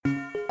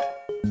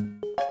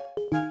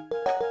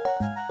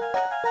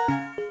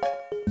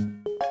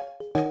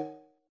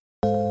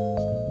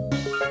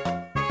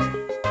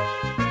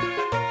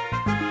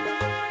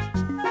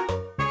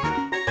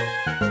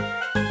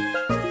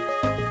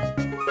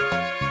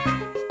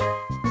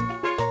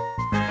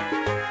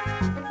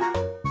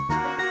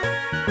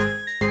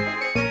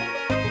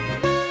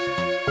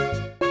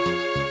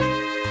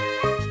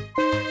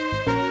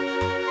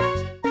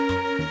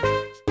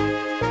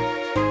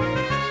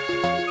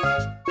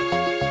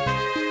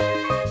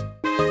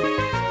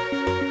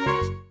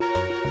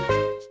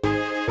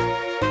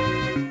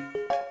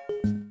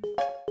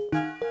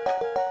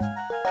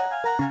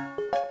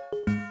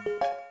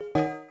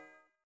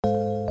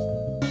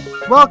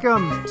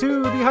Welcome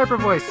to the Hyper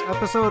Voice,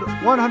 episode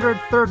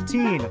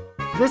 113.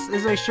 This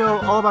is a show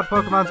all about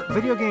Pokemon's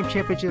Video Game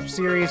Championship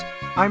Series.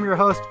 I'm your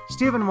host,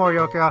 Stephen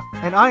Morioka,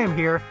 and I am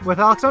here with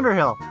Alex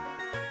Underhill.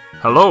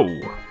 Hello.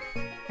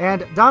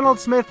 And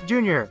Donald Smith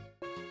Jr.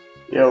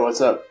 Yo,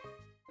 what's up?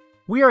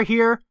 We are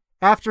here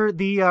after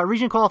the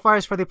region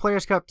qualifiers for the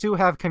Players' Cup 2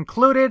 have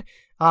concluded.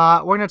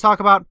 We're going to talk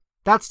about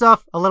that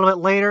stuff a little bit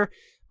later.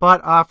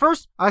 But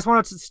first, I just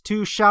wanted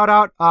to shout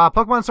out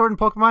Pokemon Sword and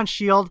Pokemon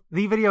Shield,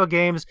 the video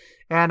games.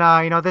 And,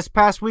 this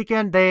past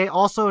weekend, they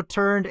also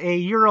turned a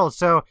year old.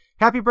 So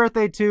happy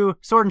birthday to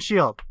Sword and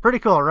Shield. Pretty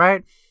cool,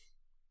 right?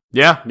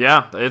 Yeah.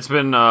 It's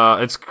been,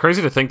 it's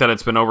crazy to think that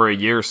it's been over a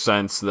year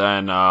since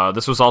then.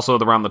 This was also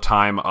around the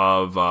time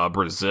of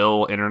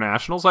Brazil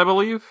Internationals, I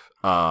believe.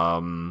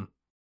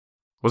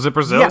 Was it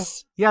Brazil?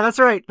 Yes. Yeah, that's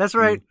right.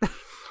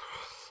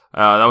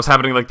 That was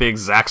happening like the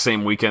exact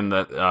same weekend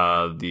that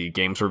the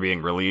games were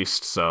being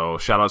released. So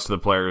shout outs to the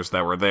players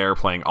that were there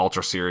playing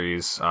Ultra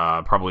Series.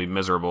 Probably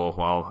miserable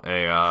while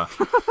a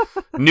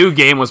new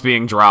game was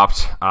being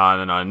dropped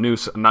on a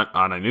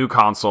new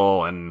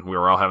console, and we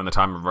were all having the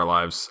time of our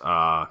lives.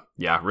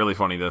 Really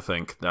funny to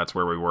think that's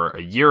where we were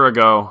a year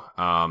ago.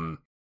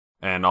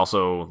 And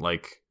also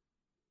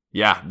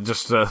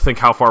just to think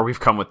how far we've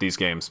come with these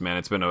games, man.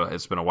 It's been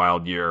a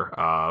wild year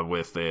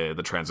with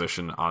the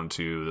transition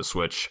onto the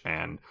Switch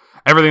and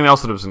everything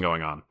else that has been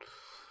going on.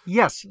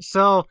 Yes.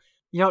 So,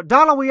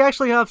 Donald, we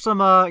actually have some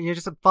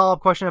just a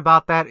follow-up question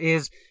about that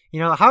is,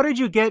 how did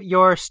you get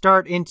your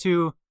start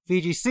into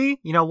VGC?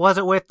 Was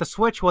it with the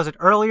Switch? Was it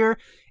earlier?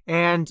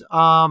 And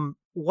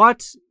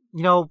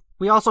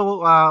we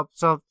also,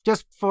 so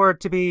just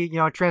to be,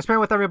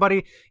 transparent with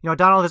everybody,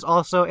 Donald is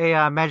also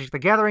a Magic the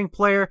Gathering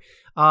player,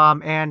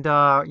 and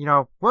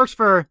works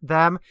for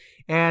them.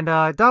 And,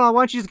 Donald,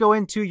 why don't you just go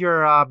into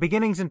your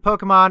beginnings in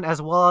Pokemon as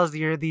well as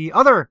the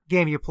other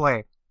game you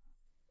play?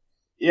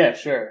 Yeah,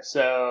 sure.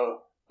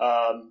 So,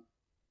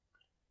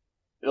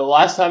 the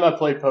last time I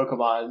played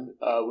Pokemon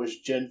was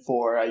Gen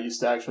 4. I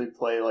used to actually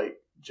play,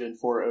 Gen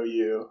 4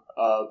 OU,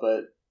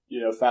 but,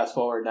 fast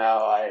forward now,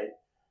 I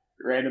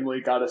randomly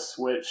got a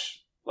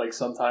Switch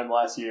sometime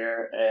last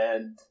year,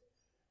 and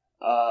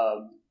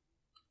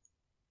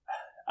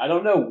I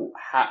don't know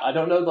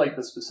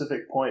the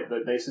specific point,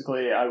 but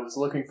basically I was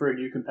looking for a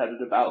new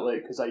competitive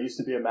outlet because I used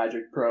to be a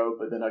Magic Pro,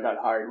 but then I got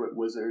hired with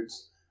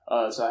Wizards,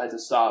 so I had to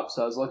stop.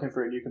 So I was looking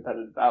for a new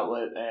competitive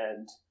outlet,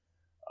 and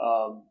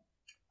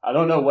I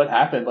don't know what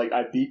happened.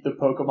 I beat the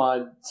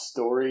Pokemon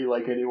story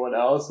like anyone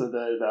else, and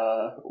then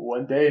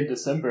one day in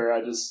December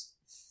I just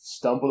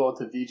stumbled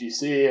onto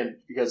VGC, and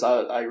because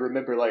I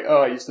remember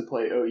I used to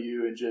play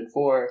OU in Gen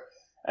 4,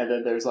 and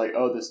then there's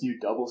this new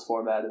doubles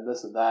format and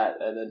this and that,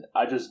 and then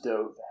I just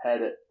dove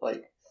head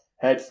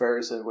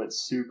first and went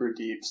super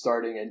deep.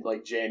 Starting in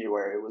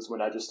January was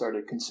when I just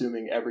started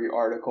consuming every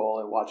article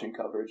and watching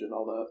coverage and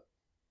all that.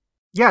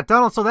 Yeah,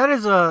 Donald, so that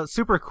is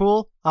super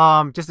cool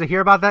just to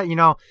hear about that. You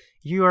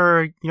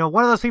are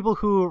one of those people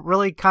who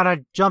really kind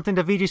of jumped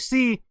into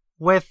VGC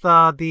with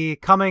the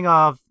coming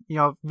of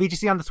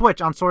VGC on the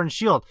Switch, on Sword and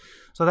Shield.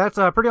 So that's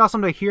pretty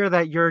awesome to hear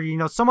that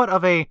you're, somewhat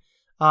of a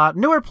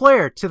newer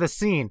player to the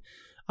scene.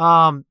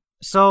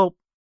 So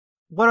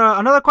what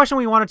another question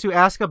we wanted to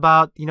ask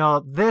about,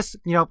 this,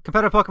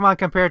 competitive Pokemon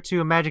compared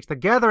to Magic the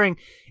Gathering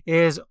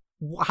is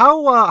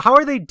how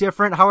are they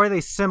different? How are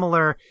they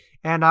similar?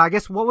 And I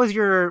guess what's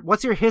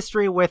your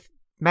history with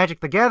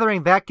Magic the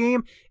Gathering, that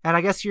game? And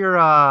I guess your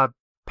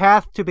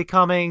path to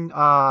becoming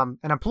an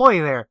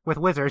employee there with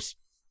Wizards.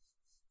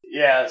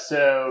 Yeah,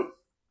 so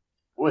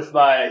with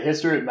my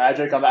history of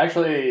Magic, I'm kind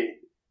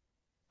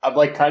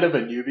of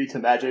a newbie to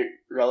Magic,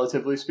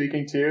 relatively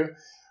speaking, too.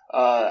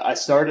 I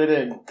started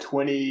in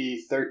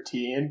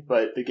 2013,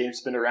 but the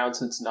game's been around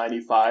since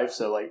 95,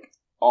 so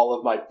all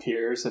of my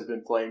peers have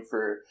been playing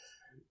for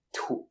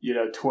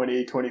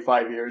 20,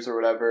 25 years or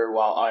whatever,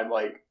 while I'm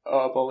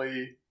I've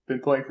only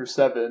been playing for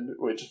 7,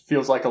 which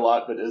feels like a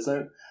lot but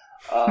isn't.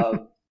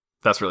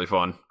 That's really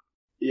fun.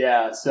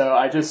 Yeah, so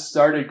I just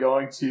started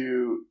going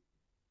to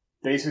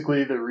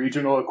basically the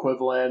regional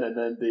equivalent and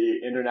then the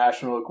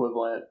international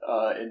equivalent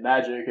in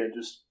Magic, and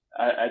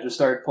I just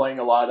started playing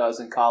a lot. I was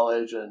in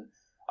college, and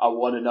I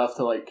won enough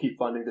to keep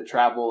funding the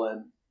travel,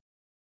 and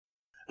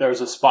there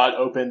was a spot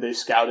open. They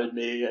scouted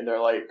me, and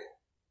they're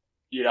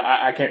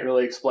I can't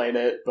really explain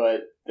it,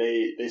 but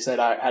they said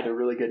I had a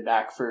really good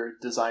knack for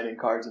designing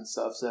cards and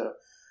stuff, so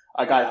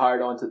I got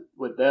hired on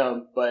with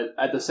them. But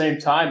at the same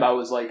time, I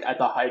was at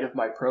the height of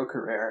my pro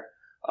career.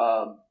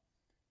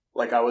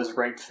 I was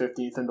ranked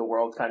 15th in the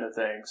world kind of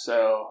thing.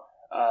 So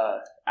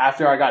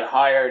after I got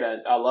hired,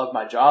 and I loved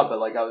my job,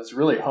 but I was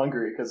really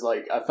hungry because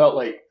I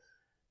felt I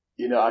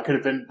could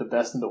have been the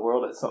best in the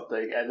world at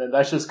something. And then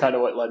that's just kind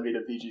of what led me to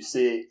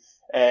VGC.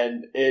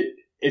 And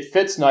it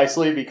fits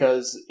nicely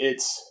because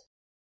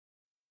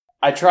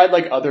I tried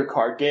other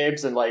card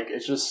games, and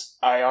it's just,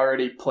 I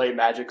already play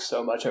Magic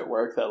so much at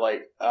work that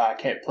I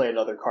can't play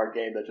another card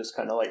game that just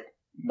kind of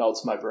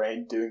melts my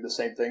brain doing the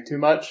same thing too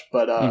much.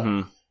 But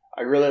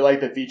I really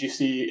like that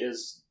VGC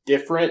is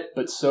different,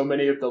 but so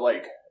many of the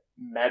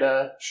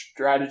meta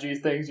strategy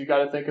things you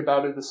got to think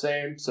about are the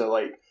same. So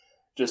like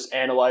just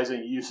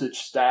analyzing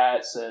usage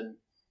stats and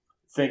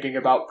thinking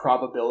about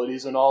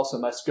probabilities and all. So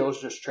my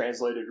skills just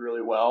translated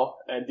really well.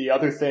 And the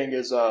other thing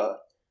is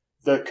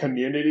the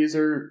communities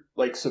are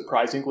like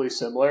surprisingly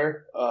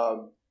similar.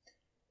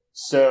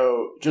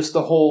 So just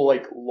the whole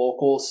like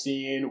local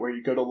scene where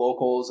you go to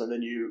locals and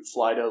then you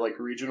fly to like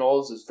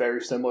regionals is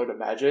very similar to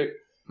Magic.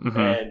 Mm-hmm.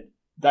 And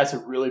that's a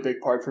really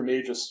big part for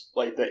me, just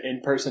like the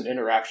in-person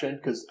interaction,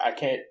 because I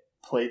can't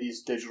play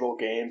these digital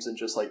games and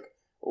just like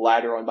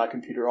ladder on my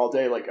computer all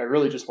day. Like I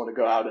really just want to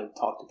go out and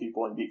talk to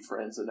people and meet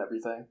friends and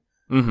everything.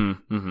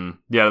 Mm-hmm. Mm-hmm.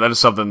 Yeah, that is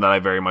something that I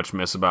very much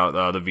miss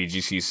about the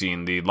VGC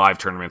scene. The live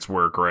tournaments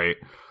were great.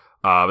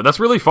 But that's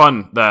really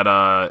fun that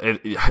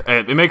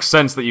it makes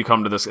sense that you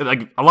come to this.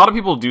 Like a lot of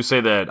people do say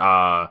that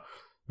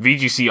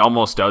VGC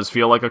almost does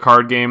feel like a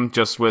card game,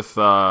 just with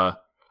I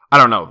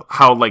don't know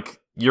how like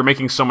you're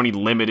making so many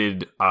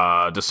limited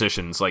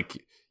decisions. Like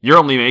you're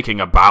only making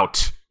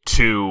about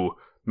 2,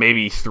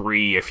 maybe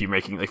 3 if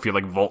you're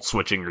like volt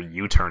switching or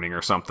U-turning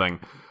or something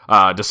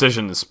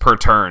decisions per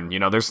turn. You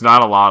know, there's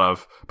not a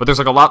lot but there's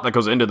like a lot that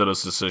goes into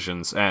those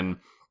decisions, and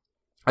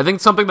I think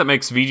something that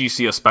makes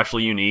VGC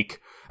especially unique,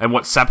 and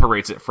what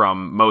separates it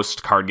from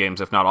most card games,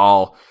 if not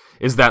all,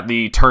 is that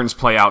the turns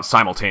play out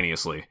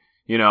simultaneously.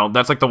 You know,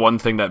 that's like the one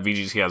thing that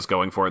VGC has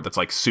going for it that's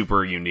like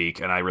super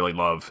unique, and I really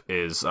love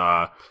is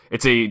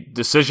it's a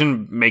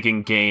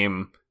decision-making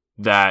game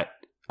that,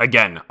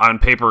 again, on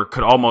paper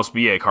could almost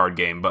be a card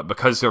game, but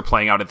because they're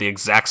playing out at the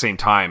exact same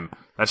time,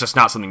 that's just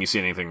not something you see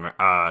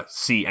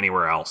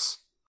anywhere else.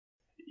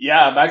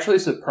 Yeah, I'm actually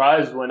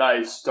surprised when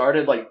I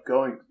started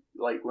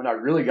when I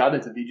really got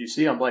into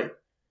VGC, I'm like,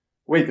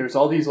 wait, there's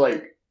all these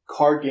like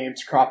card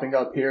games cropping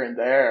up here and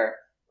there.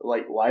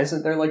 Like, why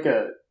isn't there like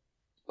a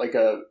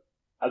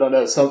I don't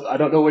know, I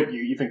don't know what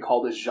you even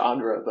call this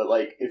genre, but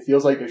like it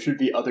feels like there should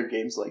be other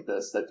games like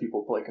this that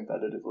people play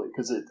competitively,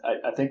 because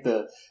I think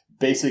the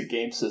basic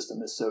game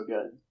system is so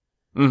good.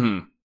 Mm-hmm.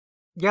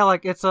 Yeah,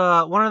 like it's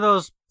one of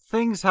those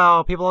things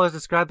how people always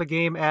describe the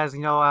game as,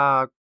 you know,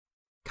 a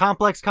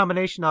complex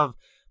combination of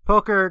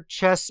poker,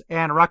 chess,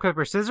 and rock,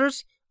 paper,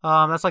 scissors.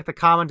 That's like the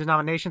common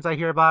denominations I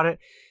hear about it.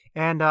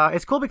 And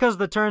it's cool because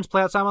the turns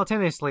play out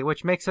simultaneously,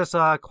 which makes this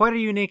quite a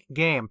unique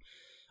game.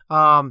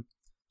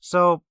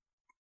 So,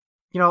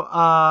 you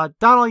know,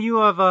 Donald, you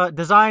have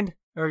designed,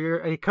 or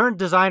you're a current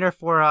designer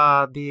for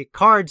the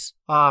cards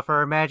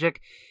for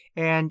Magic,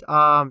 and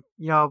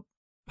you know,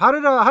 how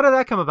did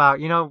that come about?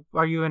 You know,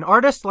 are you an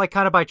artist, like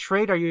kind of by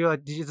trade? Are you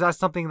is that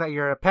something that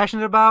you're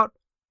passionate about?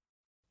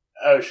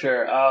 Oh,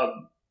 sure.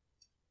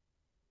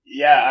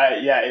 Yeah,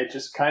 it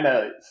just kind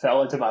of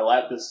fell into my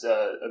lap, this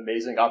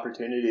amazing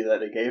opportunity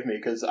that it gave me,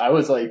 because I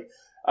was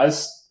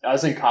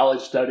in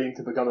college studying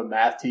to become a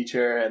math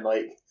teacher, and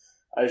like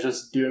I was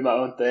just doing my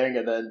own thing,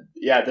 and then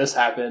this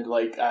happened.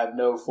 Like I have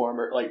no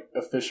former like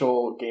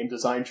official game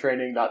design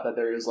training, not that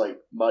there is like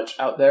much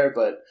out there,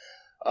 but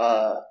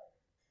I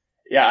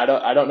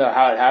don't know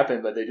how it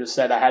happened, but they just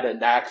said I had a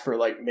knack for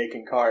like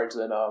making cards,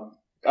 and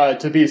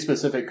to be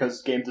specific,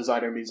 because game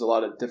designer means a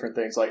lot of different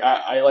things. Like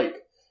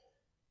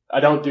I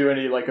don't do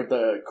any like of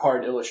the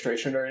card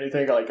illustration or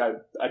anything. Like I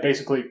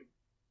basically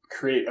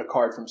create a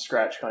card from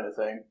scratch kind of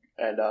thing.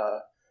 And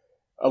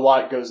a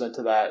lot goes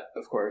into that,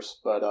 of course.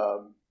 But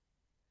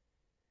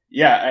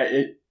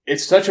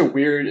it's such a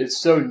weird, it's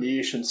so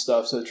niche and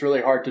stuff. So it's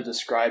really hard to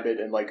describe it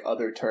in like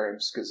other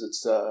terms, because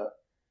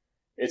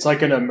it's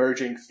like an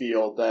emerging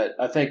field that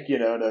I think, you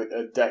know, in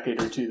a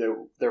decade or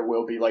two there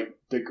will be like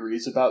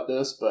degrees about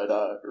this. But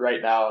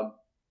right now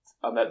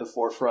I'm at the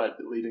forefront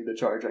leading the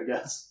charge, I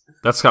guess.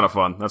 That's kind of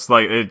fun. That's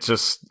like,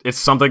 it's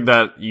something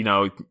that, you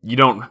know, you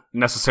don't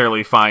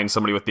necessarily find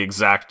somebody with the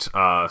exact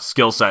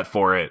skill set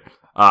for it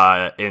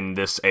in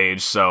this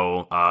age.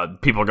 So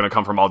people are going to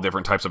come from all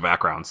different types of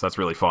backgrounds. That's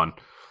really fun.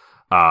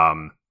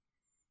 Again,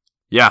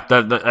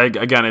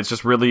 it's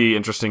just really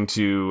interesting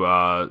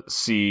to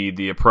see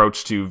the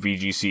approach to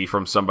VGC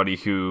from somebody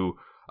who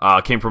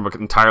came from an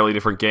entirely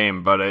different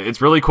game, but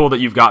it's really cool that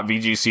you've got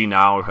VGC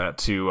now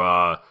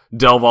to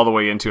delve all the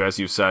way into, as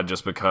you said,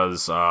 just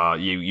because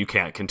you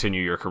can't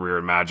continue your career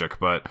in Magic.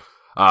 But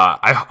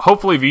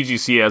hopefully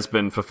VGC has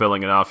been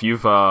fulfilling enough.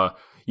 You've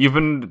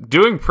been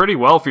doing pretty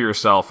well for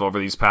yourself over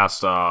these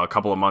past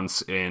couple of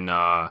months in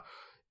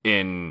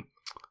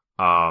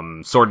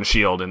Sword and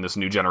Shield in this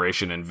new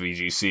generation in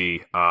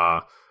VGC.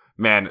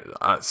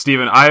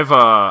 Steven,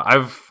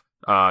 I've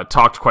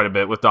talked quite a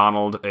bit with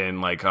Donald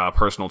in like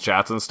personal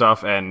chats and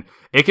stuff, and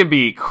it can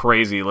be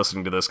crazy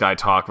listening to this guy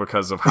talk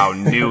because of how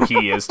new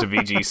he is to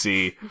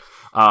VGC.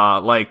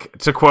 Like,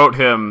 to quote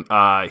him,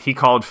 he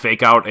called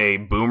Fake Out a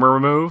boomer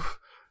move.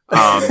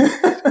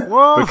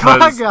 Whoa,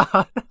 because, my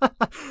God.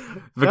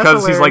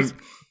 because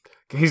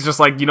he's just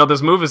like, you know,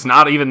 this move is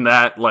not even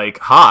that like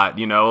hot,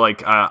 you know,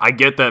 like I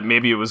get that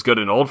maybe it was good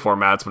in old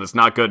formats, but it's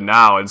not good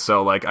now. And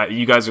so like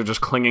you guys are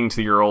just clinging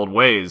to your old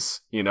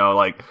ways, you know,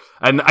 like,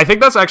 and I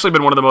think that's actually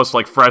been one of the most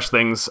like fresh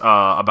things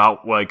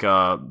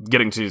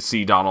getting to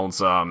see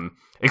Donald's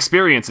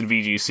experience in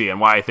VGC, and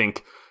why I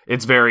think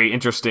it's very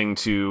interesting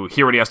to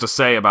hear what he has to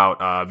say about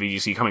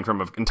VGC coming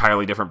from an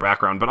entirely different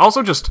background, but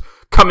also just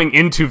coming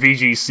into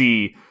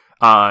VGC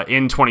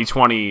in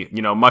 2020,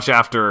 much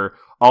after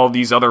all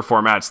these other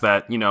formats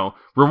that,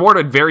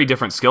 rewarded very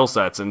different skill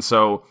sets. And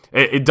so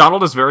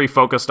Donald is very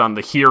focused on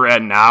the here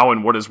and now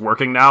and what is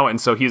working now. And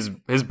so his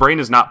brain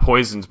is not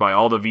poisoned by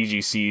all the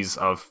VGCs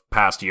of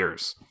past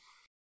years.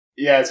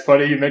 Yeah, it's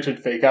funny you mentioned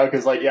Fake Out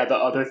because, the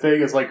other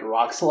thing is,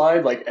 Rock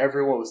Slide.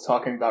 Everyone was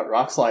talking about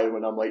Rock Slide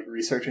when I'm,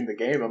 researching the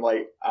game. I'm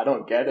like, I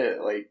don't get it.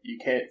 You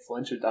can't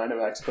flinch a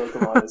Dynamax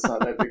Pokemon. It's not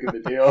that big of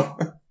a deal.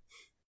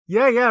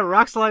 Yeah,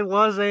 Rock Slide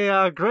was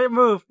a great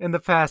move in the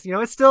past.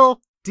 It's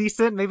still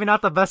decent, maybe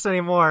not the best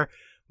anymore,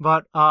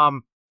 but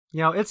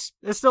it's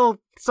still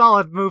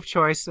solid move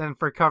choice and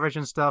for coverage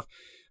and stuff.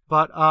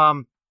 But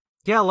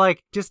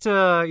just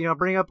to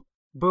bring up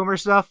Boomer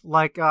stuff,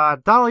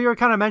 Donald, you were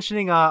kind of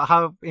mentioning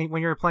how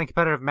when you were playing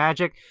competitive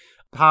Magic,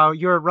 how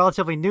you're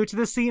relatively new to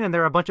this scene and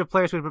there are a bunch of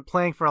players who've been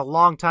playing for a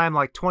long time,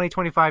 20,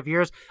 25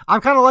 years.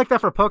 I'm kind of like that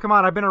for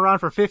Pokemon. I've been around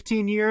for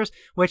 15 years,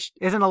 which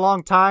isn't a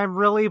long time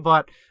really,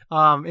 but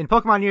in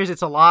Pokemon years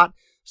it's a lot.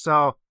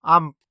 So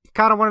I'm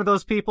kind of one of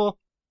those people.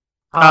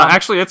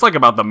 Actually, it's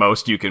about the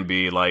most you can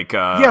be.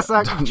 Yes,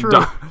 true.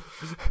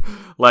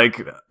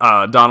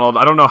 Donald,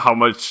 I don't know how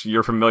much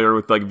you're familiar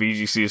with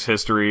VGC's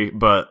history,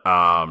 but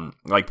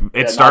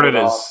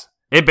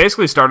it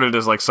basically started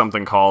as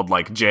something called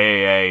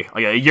JAA.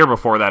 A year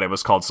before that, it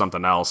was called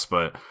something else,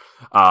 but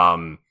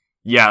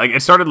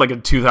it started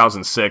in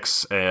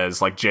 2006 as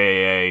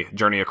JAA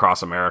Journey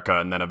Across America,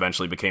 and then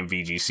eventually became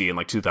VGC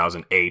in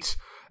 2008.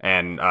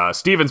 And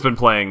Steven's been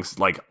playing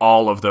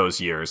all of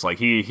those years.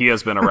 He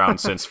has been around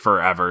since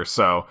forever.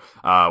 So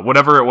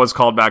whatever it was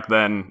called back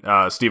then,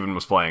 Steven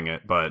was playing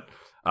it. But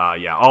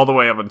all the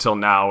way up until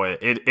now,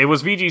 it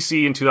was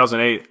VGC in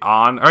 2008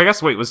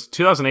 it was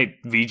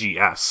 2008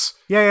 VGS.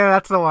 Yeah,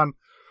 that's the one.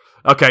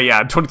 Okay,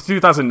 yeah,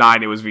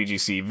 2009 it was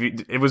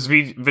VGC. It was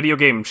Video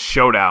Game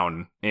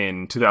Showdown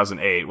in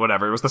 2008.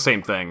 Whatever, it was the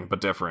same thing but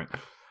different.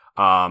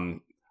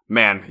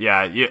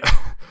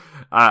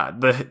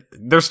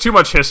 There's too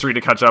much history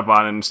to catch up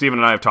on, and Steven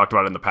and I have talked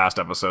about it in the past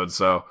episodes,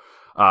 so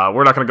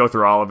we're not going to go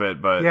through all of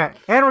it. But yeah,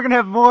 and we're going to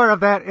have more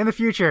of that in the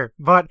future.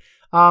 But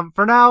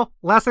for now,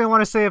 last thing I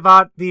want to say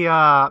about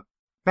the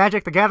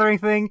Magic the Gathering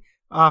thing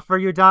for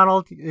you,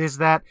 Donald, is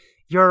that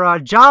your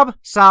job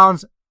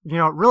sounds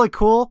really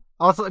cool.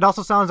 Also, it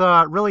also sounds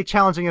really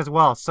challenging as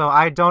well. So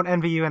I don't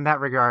envy you in that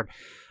regard.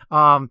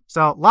 So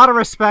a lot of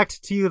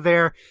respect to you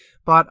there.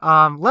 But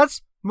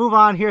let's move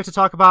on here to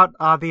talk about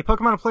the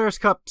Pokemon Players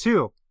Cup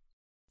 2.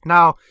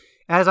 Now,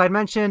 as I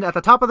mentioned at the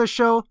top of the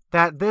show,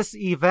 that this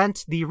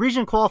event, the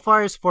region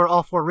qualifiers for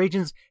all 4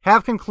 regions,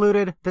 have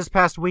concluded this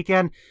past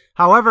weekend.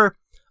 However,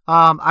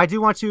 I do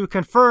want to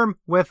confirm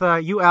with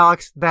you,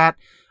 Alex, that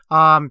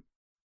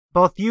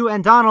both you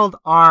and Donald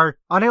are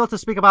unable to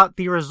speak about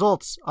the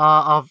results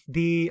of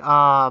the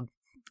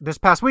this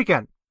past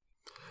weekend.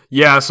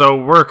 Yeah, so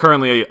we're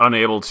currently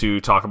unable to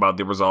talk about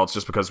the results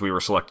just because we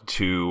were selected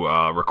to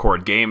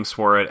record games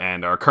for it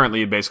and are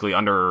currently basically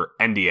under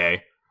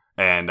NDA.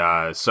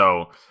 And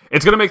so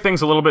it's going to make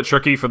things a little bit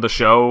tricky for the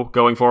show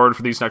going forward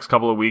for these next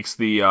couple of weeks.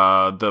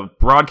 The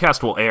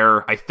broadcast will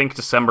air, I think,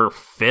 December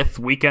 5th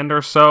weekend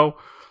or so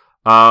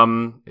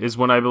is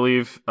when I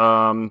believe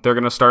they're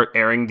going to start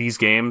airing these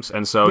games.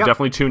 And so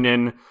definitely tune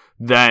in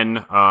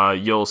then.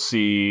 You'll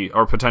see,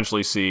 or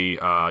potentially see,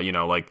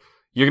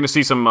 you're going to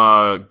see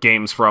some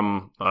games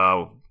from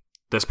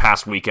this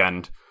past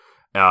weekend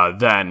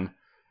then.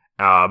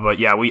 But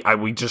yeah,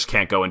 we just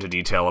can't go into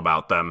detail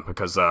about them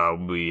because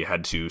we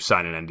had to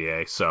sign an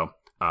NDA. So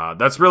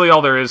that's really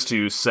all there is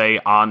to say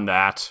on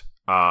that.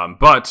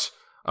 But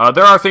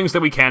there are things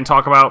that we can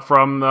talk about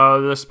from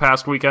this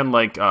past weekend.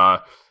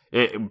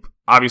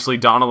 Obviously,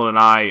 Donald and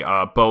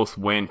I both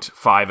went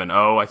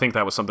 5-0. I think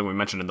that was something we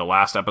mentioned in the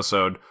last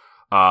episode.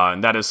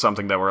 And that is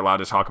something that we're allowed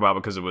to talk about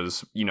because it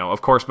was,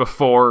 of course,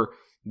 before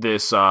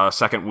this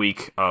second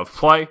week of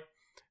play.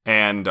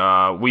 And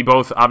we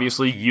both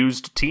obviously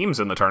used teams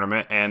in the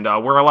tournament, and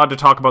we're allowed to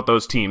talk about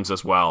those teams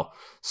as well.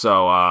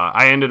 So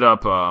I ended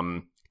up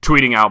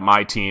tweeting out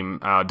my team.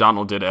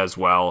 Donald did as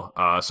well.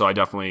 So I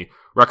definitely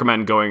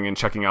recommend going and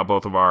checking out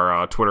both of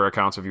our Twitter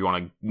accounts if you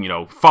want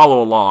to,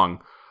 follow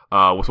along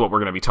with what we're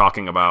going to be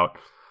talking about.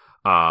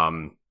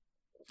 I'm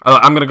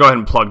going to go ahead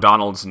and plug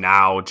Donald's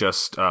now,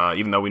 just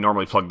even though we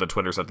normally plug the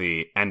Twitters at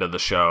the end of the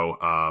show.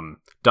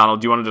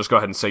 Donald, do you want to just go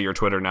ahead and say your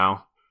Twitter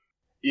now?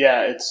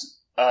 Yeah, it's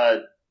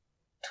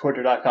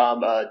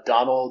twitter.com,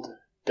 Donald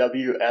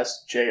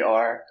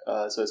WSJR,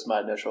 so it's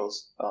my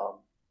initials.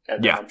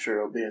 And I'm sure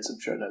it'll be in some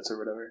show notes or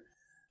whatever.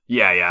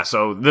 Yeah.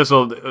 So this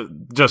will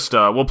just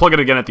we'll plug it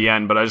again at the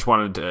end. But I just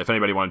wanted to, if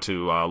anybody wanted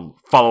to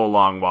follow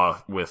along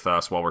with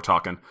us while we're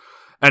talking.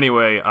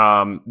 Anyway,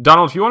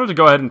 Donald, if you wanted to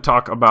go ahead and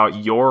talk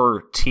about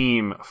your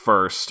team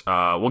first,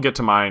 we'll get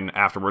to mine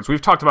afterwards.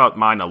 We've talked about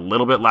mine a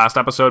little bit last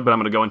episode, but I'm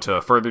going to go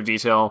into further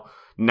detail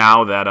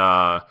now that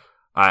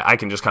I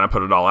can just kind of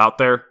put it all out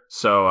there.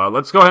 So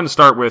let's go ahead and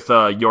start with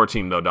your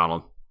team, though,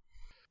 Donald.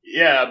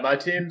 Yeah, my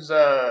team's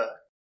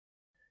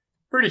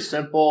pretty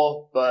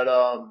simple, but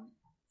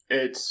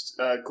it's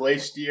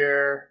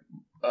Glacier,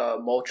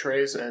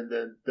 Moltres, and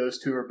then those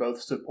two are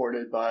both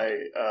supported by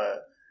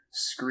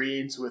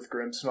screens with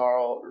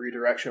Grimmsnarl,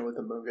 redirection with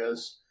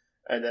Amoonguss,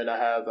 and then I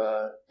have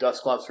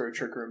Dusclops for a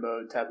Trick Room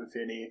mode, Tapu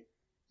Fini,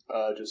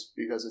 just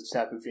because it's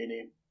Tapu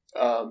Fini.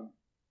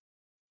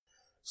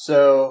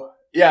 So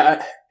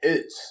yeah,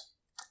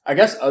 I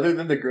guess other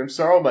than the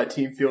Grimmsnarl, my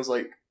team feels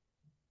like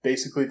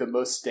basically the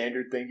most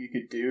standard thing you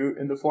could do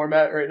in the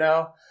format right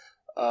now.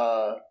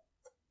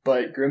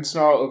 But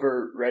Grimmsnarl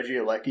over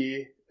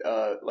Regieleki,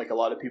 like a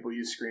lot of people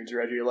use screens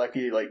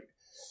Regieleki, like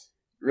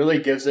really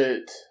gives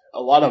it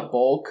a lot of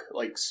bulk,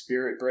 like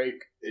Spirit Break.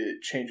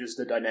 It changes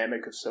the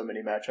dynamic of so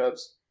many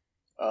matchups.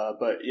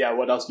 But yeah,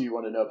 what else do you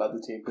want to know about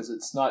the team? Because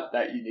it's not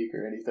that unique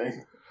or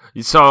anything.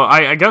 So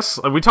I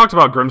guess we talked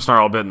about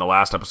Grimmsnarl a bit in the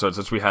last episode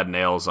since we had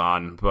Nails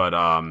on, but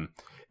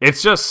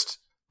it's just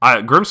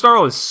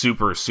Grimmsnarl is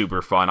super,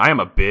 super fun. I am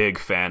a big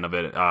fan of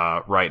it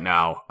right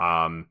now.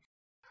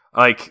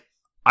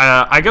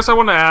 I guess I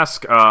want to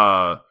ask,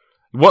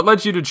 what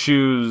led you to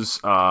choose,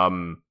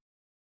 I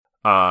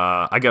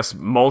guess,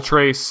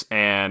 Moltres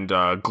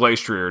and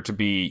Glacier to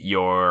be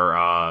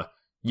your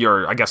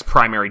I guess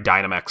primary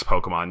Dynamax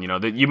Pokemon. You know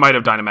that you might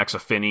have Dynamax a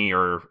Fini,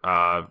 or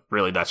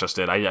really that's just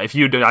it. If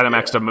you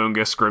Dynamaxed a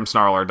Moongus,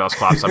 Grimmsnarl, or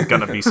Dusclops, I'm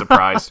gonna be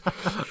surprised.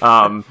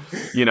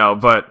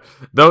 But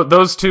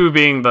those two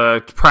being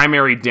the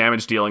primary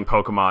damage dealing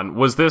Pokemon,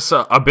 was this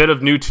a bit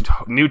of new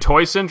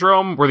toy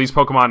syndrome? Were these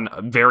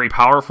Pokemon very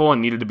powerful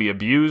and needed to be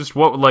abused?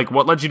 What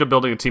led you to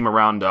building a team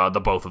around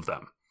the both of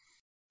them?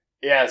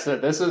 Yeah, so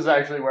this is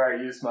actually where I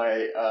used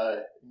my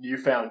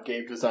newfound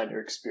game designer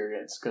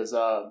experience, because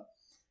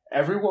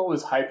everyone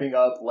was hyping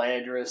up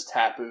Landorus,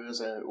 Tapus,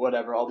 and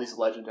whatever, all these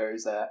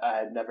legendaries that I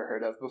had never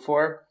heard of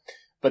before.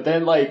 But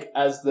then, like,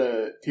 as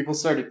the people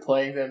started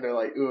playing them, they're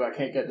like, ooh, I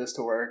can't get this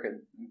to work,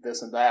 and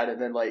this and that.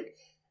 And then, like,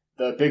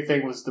 the big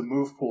thing was the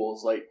move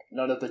pools. Like,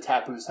 none of the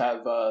Tapus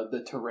have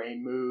the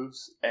terrain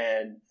moves,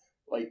 and,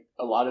 like,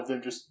 a lot of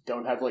them just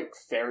don't have, like,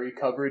 fairy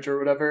coverage or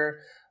whatever.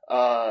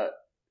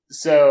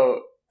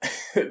 So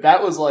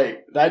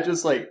that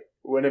just, like,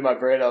 went in my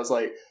brain. I was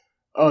like,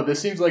 oh, this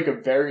seems like a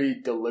very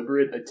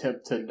deliberate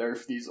attempt to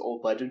nerf these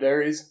old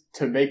legendaries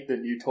to make the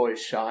new toys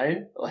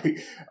shine. Like,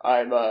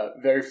 I'm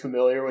very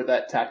familiar with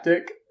that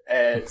tactic.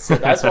 And so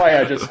that's why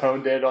I just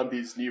honed in on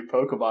these new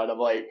Pokemon. I'm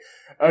like,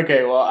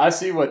 okay, well, I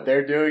see what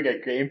they're doing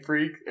at Game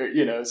Freak.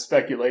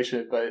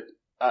 Speculation, but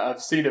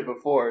I've seen it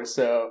before.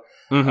 So,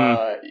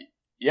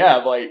 yeah,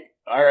 I'm like,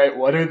 all right,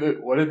 what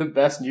are the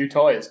best new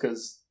toys?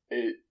 Because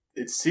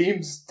it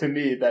seems to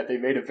me that they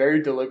made a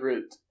very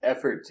deliberate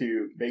effort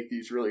to make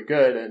these really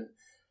good, and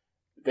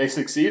they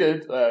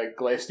succeeded.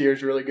 Glacier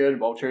is really good,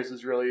 and Moltres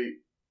is really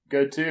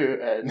good too,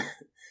 and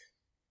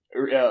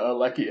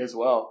Lecky as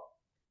well.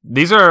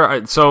 These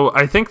are, so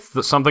I think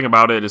something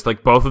about it is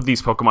like both of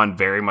these Pokemon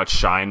very much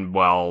shine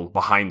well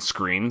behind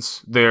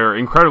screens. They're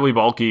incredibly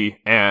bulky,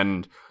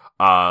 and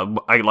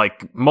I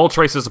like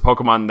Moltres is a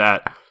Pokemon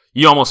that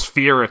you almost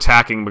fear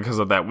attacking because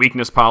of that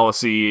weakness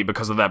policy,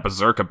 because of that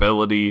Berserk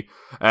ability.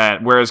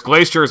 Whereas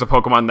Glacier is a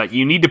Pokemon that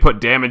you need to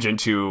put damage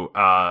into,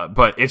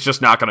 but it's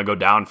just not going to go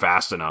down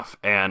fast enough.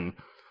 And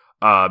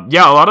I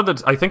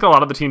think a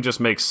lot of the team just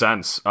makes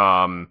sense.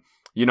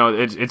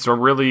 It's a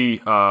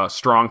really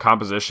strong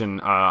composition.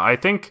 I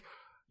think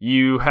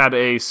you had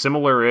a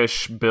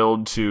similar-ish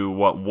build to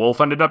what Wolf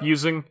ended up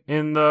using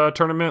in the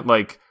tournament.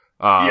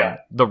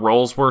 The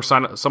roles were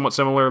somewhat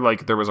similar.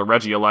 Like, there was a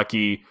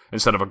Regieleki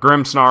instead of a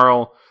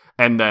Grimmsnarl,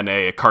 and then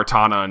a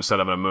Kartana instead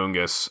of an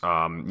Amoonguss.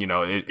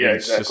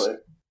 Exactly.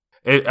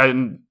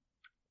 And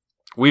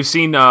we've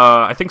seen,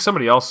 I think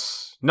somebody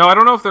else... No, I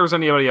don't know if there was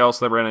anybody else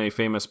that ran a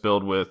famous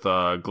build with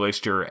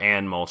Glacier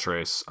and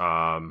Moltres.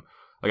 I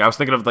was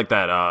thinking of, like,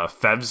 that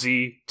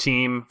Fevzi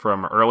team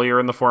from earlier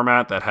in the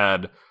format that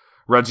had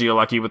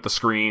Regieleki with the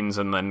screens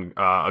and then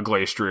a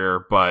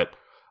Glacier, but...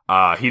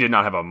 he did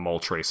not have a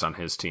Moltres on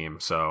his team,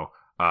 so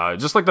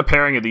just like the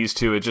pairing of these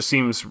two, it just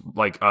seems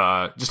like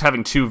just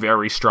having two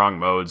very strong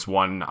modes,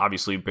 one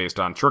obviously based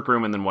on Trick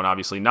Room and then one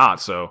obviously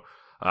not, so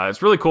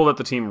it's really cool that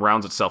the team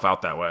rounds itself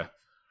out that way.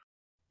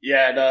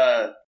 Yeah, and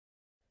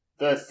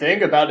the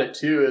thing about it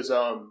too is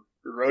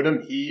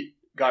Rotom Heat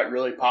got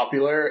really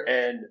popular,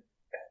 and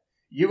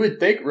you would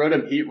think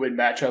Rotom Heat would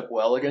match up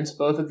well against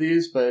both of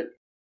these, but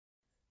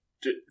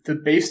the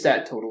base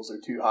stat totals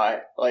are too high.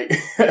 Like,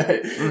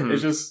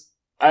 it's just...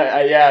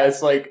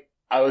 it's like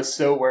I was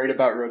so worried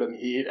about Rotom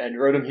Heat, and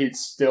Rotom Heat's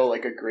still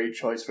like a great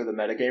choice for the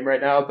metagame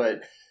right now,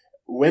 but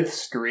with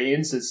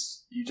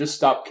screens, you just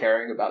stop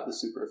caring about the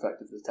super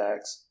effective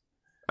attacks.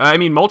 I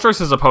mean,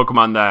 Moltres is a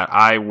Pokemon that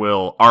I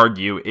will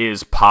argue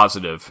is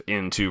positive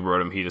into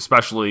Rotom Heat,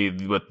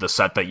 especially with the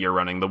set that you're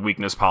running, the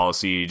weakness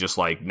policy, just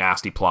like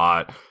Nasty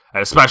Plot,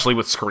 and especially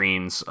with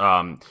screens. It's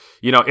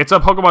a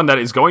Pokemon that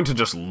is going to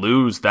just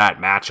lose that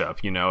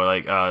matchup.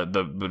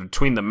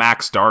 Between the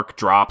Max Dark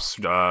drops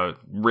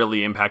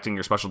really impacting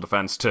your special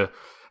defense to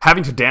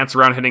having to dance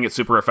around hitting it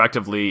super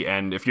effectively,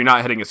 and if you're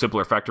not hitting it super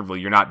effectively,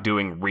 you're not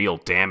doing real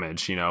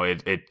damage.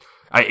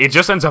 it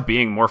just ends up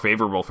being more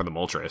favorable for the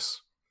Moltres.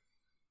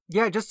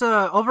 Yeah, just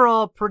a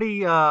overall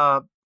pretty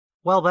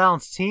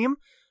well-balanced team.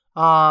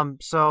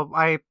 So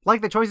I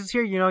like the choices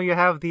here. You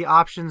have the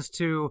options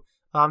to.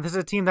 This is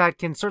a team that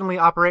can certainly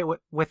operate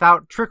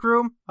without Trick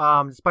Room,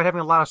 despite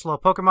having a lot of slow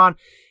Pokemon.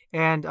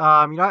 And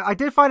I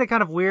did find it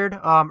kind of weird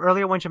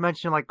earlier when you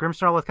mentioned like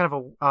Grimmsnarl was kind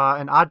of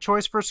an odd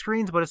choice for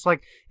screens, but it's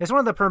one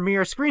of the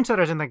premier screen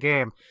setters in the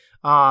game.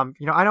 I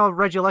know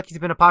Regieleki's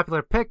been a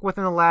popular pick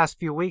within the last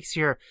few weeks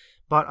here,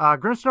 but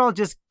Grimmsnarl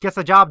just gets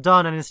the job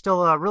done and is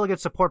still a really good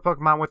support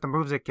Pokemon with the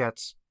moves it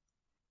gets.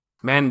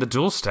 Man, the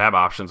dual stab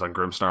options on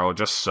Grimmsnarl are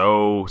just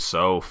so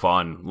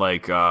fun.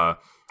 Like,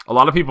 a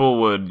lot of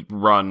people would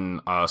run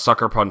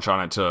Sucker Punch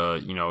on it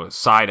to,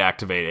 side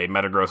activate a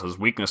Metagross's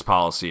weakness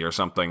policy or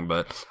something,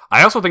 but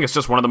I also think it's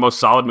just one of the most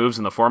solid moves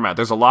in the format.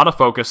 There's a lot of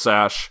Focus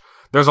Sash.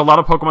 There's a lot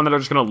of Pokemon that are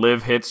just going to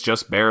live hits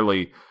just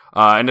barely,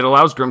 and it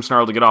allows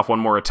Grimmsnarl to get off one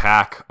more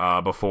attack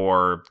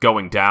before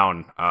going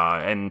down,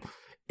 and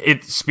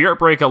Spirit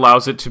Break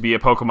allows it to be a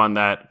Pokemon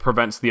that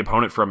prevents the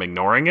opponent from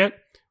ignoring it,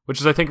 which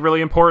is, I think,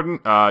 really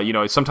important.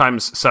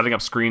 Sometimes setting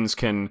up screens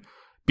can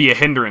be a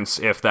hindrance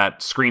if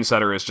that screen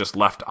setter is just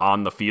left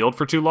on the field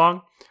for too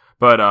long.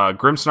 But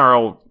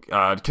Grimmsnarl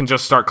can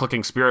just start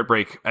clicking Spirit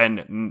Break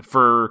and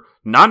for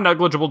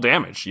non-negligible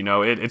damage.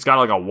 It's got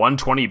like a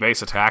 120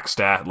 base attack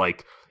stat.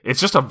 Like, it's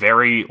just a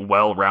very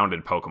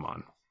well-rounded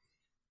Pokemon.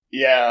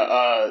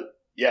 Yeah,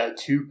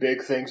 two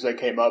big things that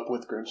came up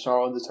with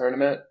Grimmsnarl in the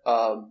tournament.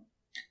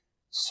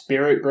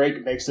 Spirit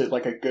Break makes it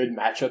like a good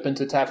matchup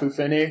into Tapu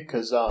Fini,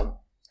 because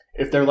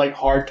if they're like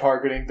hard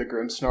targeting the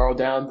Grimmsnarl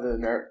down, then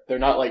they're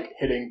not like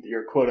hitting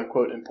your quote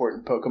unquote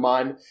important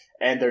Pokemon,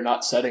 and they're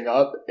not setting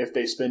up. If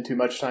they spend too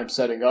much time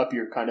setting up,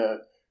 you're kind of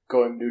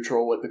going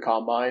neutral with the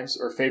Combines,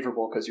 or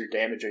favorable because you're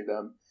damaging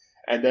them.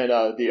 And then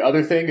the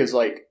other thing is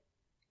like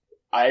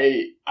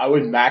I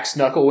would max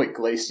Knuckle with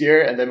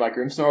Glacier, and then my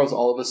Grimmsnarl is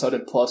all of a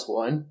sudden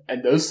 +1,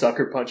 and those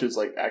Sucker Punches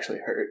like actually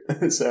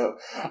hurt. So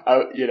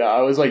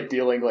I was like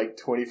dealing like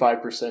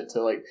 25%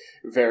 to like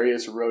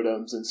various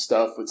Rotoms and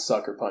stuff with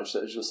Sucker Punch.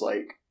 That is just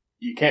like,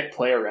 you can't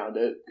play around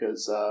it,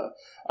 because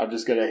I'm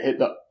just gonna hit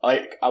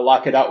I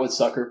lock it out with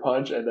Sucker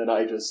Punch, and then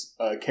I just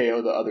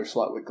KO the other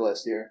slot with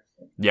Glacier.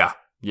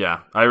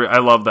 Yeah, I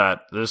love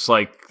that. There's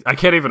like, I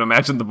can't even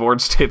imagine the board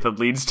state that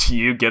leads to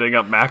you getting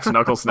up Max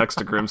Knuckles next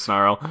to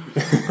Grimmsnarl.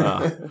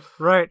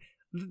 Right.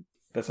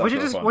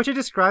 What you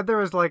described there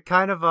was like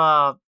kind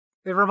of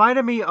it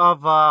reminded me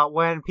of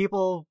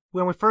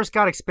when we first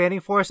got Expanding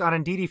Force on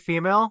Indeedee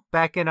Female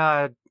back in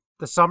the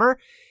summer.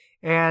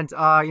 And,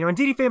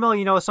 Indeedee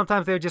Female,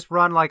 sometimes they would just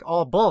run like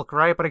all bulk,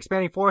 right? But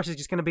Expanding Force is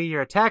just going to be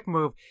your attack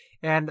move.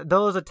 And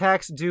those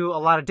attacks do a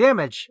lot of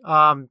damage,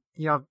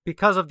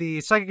 because of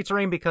the Psychic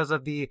Terrain, because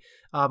of the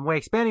way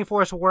Expanding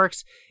Force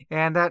works.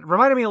 And that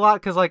reminded me a lot,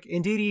 because like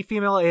Indeedee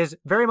Female is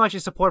very much a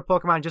support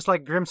Pokemon, just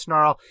like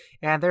Grimmsnarl.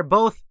 And they're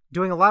both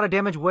doing a lot of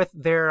damage with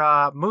their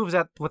moves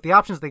with the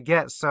options they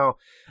get. So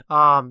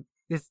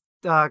it's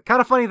kind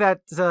of funny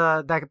that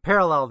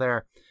parallel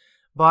there.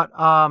 But,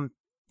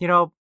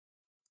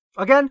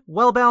 again,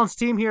 well-balanced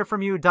team here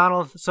from you,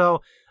 Donald.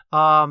 So,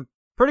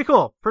 pretty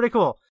cool.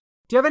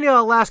 Do you have any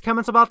last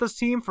comments about this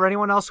team for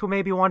anyone else who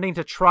may be wanting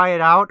to try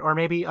it out or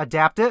maybe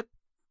adapt it?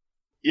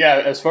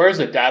 Yeah, as far as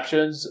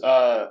adaptations,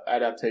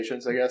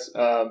 I guess,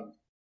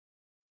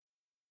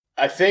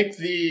 I think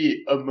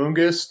the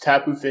Amoonguss,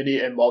 Tapu Fini,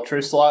 and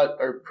Moltres slot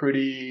are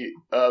pretty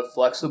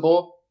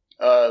flexible.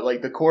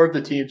 Like, the core of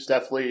the team's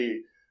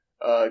definitely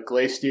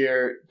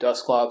Glacier,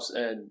 Dusclops,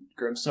 and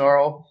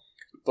Grimmsnarl,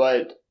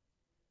 but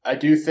I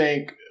do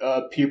think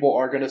people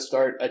are going to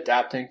start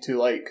adapting to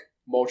like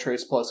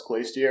Moltres plus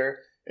Glacier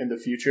in the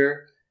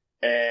future,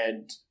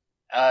 and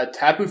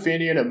Tapu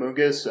Fini and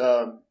Amoonguss,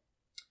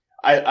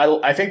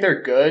 I think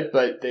they're good,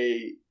 but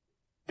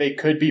they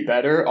could be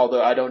better.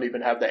 Although I don't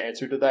even have the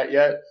answer to that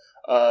yet.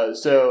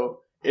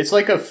 So it's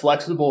like a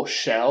flexible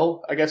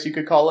shell, I guess you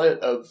could call it.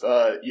 Of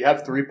you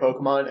have 3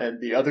 Pokemon,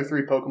 and the other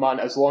 3 Pokemon,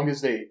 as long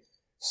as they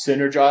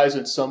synergize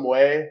in some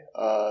way,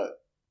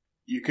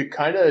 you could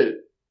kind of.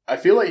 I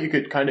feel like you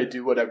could kind of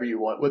do whatever you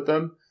want with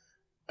them,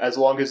 as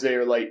long as they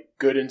are like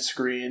good in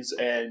screens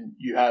and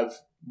you have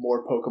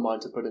more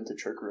Pokemon to put into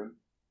Trick Room.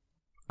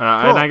 Cool.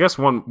 And I guess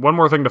one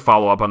more thing to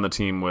follow up on the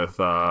team with,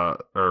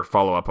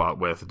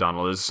 with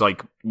Donald, is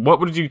like, what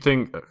would you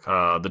think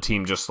the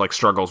team just like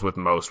struggles with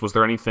most? Was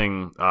there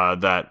anything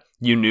that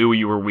you knew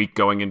you were weak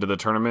going into the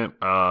tournament,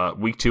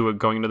 week 2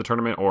 going into the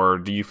tournament, or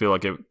do you feel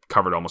like it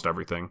covered almost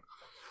everything?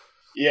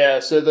 Yeah,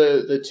 so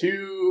the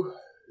 2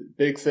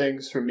 big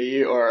things for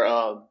me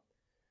are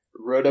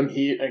Rotom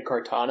Heat and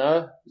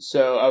Kartana.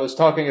 So I was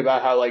talking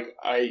about how like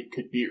I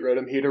could beat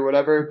Rotom Heat or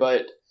whatever,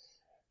 but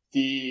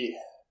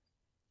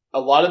a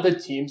lot of the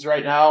teams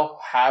right now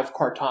have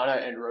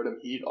Kartana and Rotom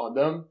Heat on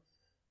them,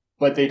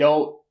 but they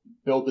don't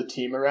build the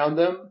team around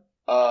them.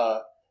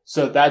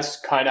 So that's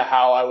kind of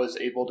how I was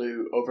able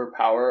to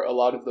overpower a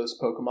lot of those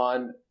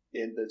Pokemon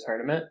in the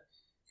tournament.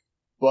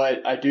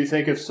 But I do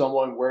think if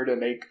someone were to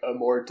make a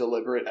more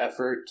deliberate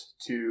effort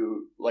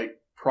to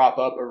like prop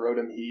up a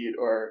Rotom Heat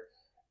or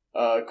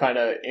kind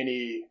of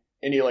any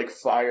like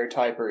fire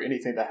type or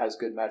anything that has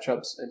good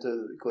matchups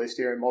into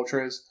Glacier and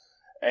Moltres.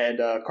 And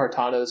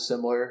Kartana is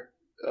similar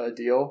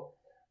deal.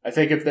 I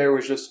think if there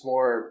was just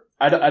more,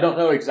 I don't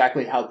know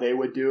exactly how they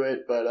would do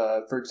it,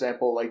 but for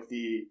example, like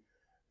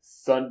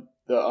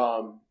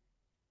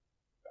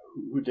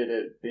who did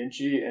it?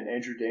 Benji and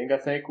Andrew Ding, I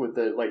think, with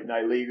the like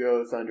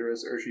Nihilego,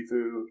 Thundurus,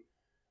 Urshifu,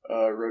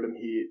 Rotom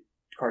Heat,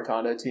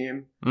 Kartana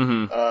team.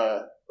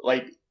 Mm-hmm.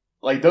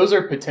 Like those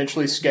are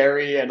potentially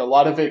scary, and a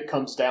lot of it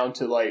comes down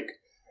to like,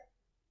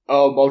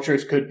 oh,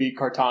 Moltres could beat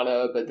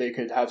Kartana, but they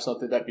could have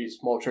something that beats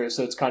Moltres,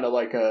 so it's kind of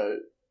like a,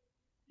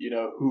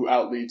 who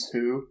outleads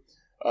who.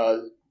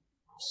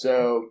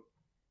 So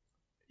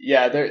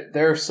yeah,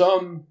 there are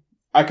some.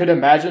 I could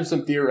imagine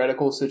some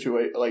theoretical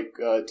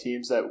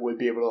teams that would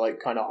be able to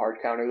like kind of hard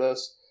counter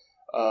this.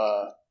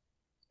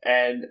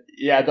 And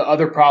yeah, the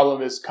other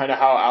problem is kind of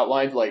how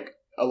outlined. Like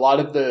a lot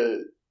of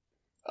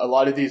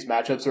these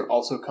matchups are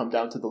also come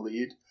down to the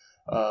lead.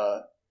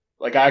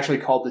 Like I actually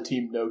called the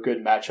team no good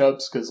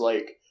matchups because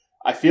like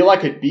I feel I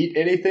could beat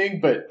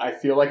anything, but I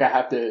feel like I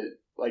have to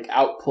like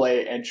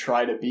outplay and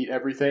try to beat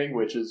everything,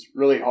 which is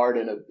really hard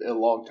in a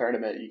long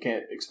tournament. You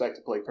can't expect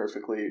to play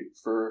perfectly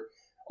for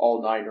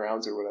all 9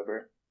 rounds or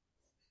whatever.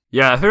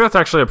 Yeah, I think that's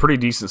actually a pretty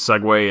decent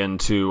segue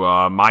into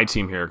my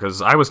team here,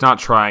 because I was not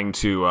trying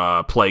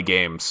to play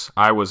games.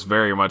 I was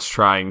very much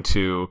trying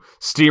to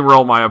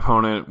steamroll my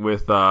opponent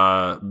with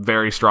a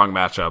very strong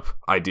matchup,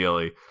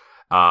 ideally.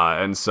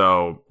 And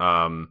so,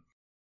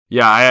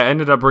 yeah, I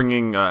ended up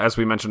bringing, as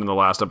we mentioned in the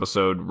last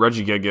episode,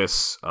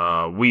 Regigigas,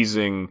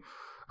 Weezing,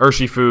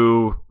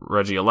 Urshifu,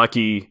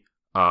 Regieleki,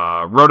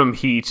 Rotom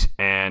Heat,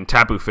 and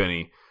Tapu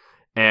Fini.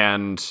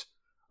 And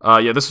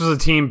yeah, this was a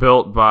team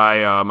built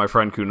by my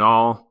friend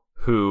Kunal,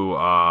 who,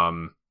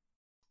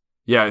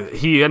 yeah,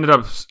 he ended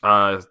up,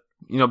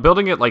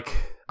 building it like,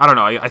 I don't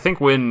know, I think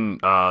when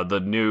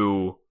the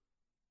new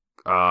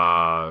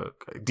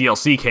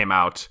DLC came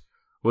out,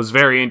 was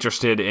very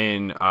interested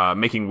in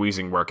making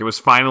Weezing work. It was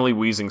finally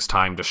Weezing's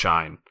time to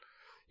shine.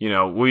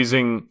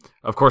 Weezing,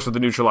 of course, with the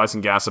neutralizing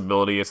gas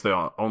ability, it's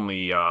the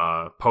only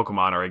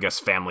Pokemon, or I guess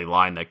family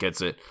line, that gets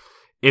it.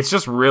 It's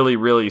just really,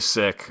 really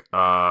sick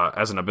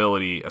as an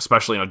ability,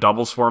 especially in a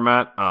doubles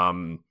format.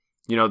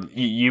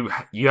 You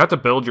have to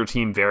build your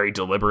team very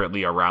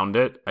deliberately around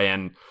it,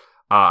 and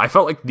I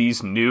felt like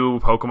these new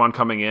Pokemon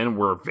coming in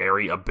were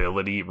very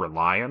ability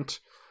reliant,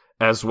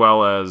 as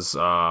well as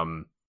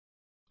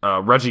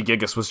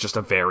Regigigas was just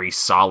a very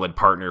solid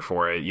partner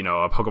for it.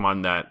 A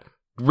Pokemon that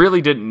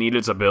really didn't need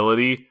its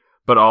ability,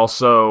 but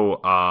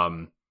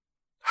also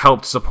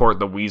helped support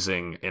the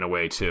Weezing in a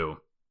way too.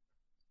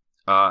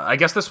 I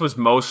guess this was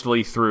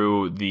mostly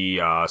through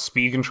the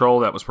speed control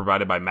that was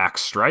provided by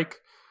Max Strike.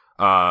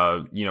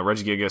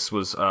 Regigigas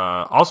was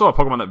also a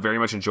Pokemon that very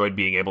much enjoyed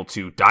being able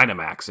to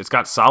Dynamax. It's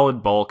got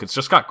solid bulk. It's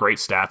just got great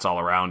stats all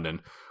around.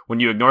 And when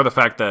you ignore the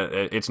fact that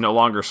it's no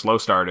longer slow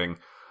starting,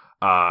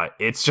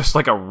 it's just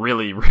like a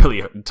really,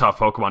 really tough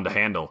Pokemon to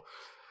handle.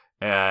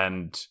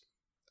 And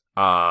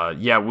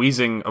yeah,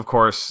 Weezing, of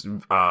course,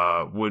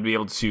 would be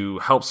able to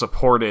help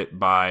support it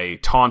by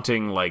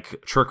taunting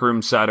like Trick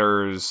Room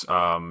setters,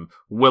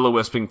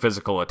 Will-O-Wisping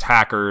physical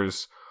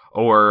attackers,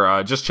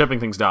 or just chipping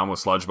things down with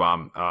Sludge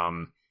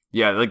Bomb.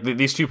 Yeah, like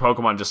these two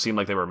Pokemon just seem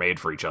like they were made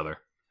for each other.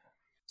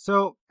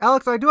 So,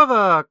 Alex, I do have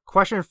a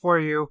question for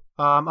you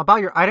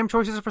about your item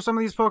choices for some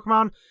of these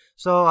Pokemon.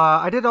 So,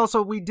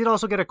 we did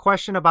also get a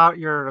question about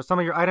some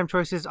of your item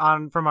choices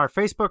from our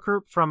Facebook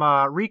group from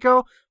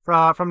Rico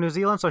from New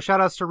Zealand. So, shout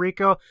outs to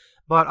Rico.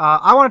 But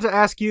I wanted to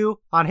ask you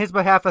on his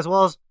behalf, as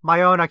well as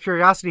my own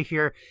curiosity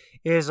here,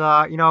 is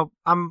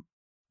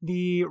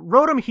the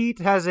Rotom Heat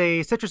has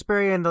a Citrus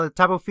Berry and the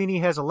Tapu Fini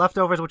has a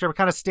Leftovers, which are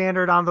kind of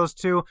standard on those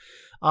two.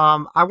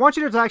 I want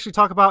you to actually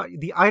talk about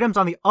the items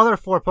on the other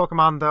 4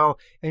 Pokemon, though,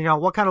 and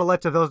what kind of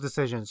led to those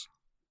decisions.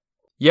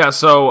 Yeah,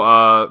 so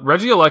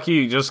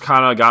Regieleki just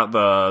kind of got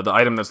the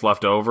item that's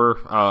left over.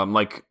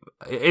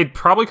 It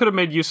probably could have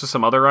made use of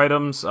some other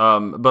items,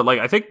 but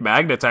I think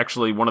Magnet's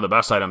actually one of the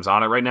best items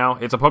on it right now.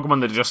 It's a Pokemon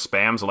that just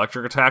spams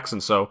electric attacks,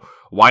 and so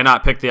why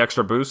not pick the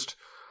extra boost?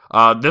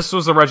 This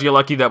was a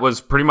Regieleki that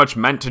was pretty much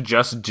meant to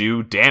just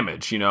do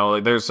damage.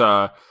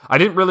 I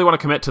didn't really want to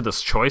commit to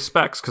this choice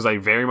specs because I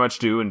very much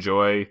do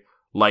enjoy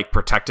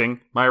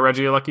protecting my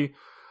Regieleki.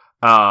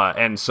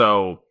 And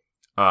so,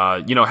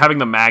 having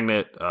the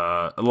Magnet,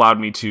 allowed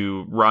me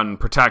to run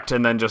Protect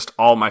and then just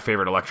all my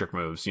favorite electric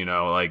moves,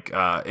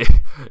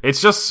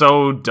 it's just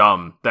so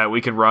dumb that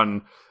we could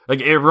run.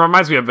 It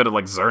reminds me a bit of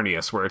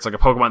Xerneas, where it's like a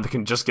Pokemon that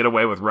can just get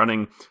away with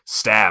running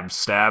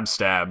stabs.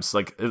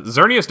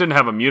 Xerneas didn't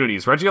have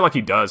immunities.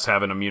 Regieleki does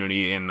have an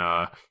immunity in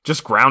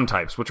just ground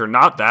types, which are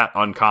not that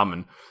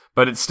uncommon.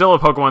 But it's still a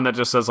Pokemon that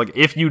just says,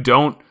 if you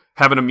don't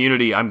have an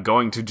immunity, I'm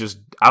going to just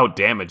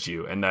out-damage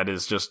you. And that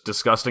is just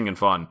disgusting and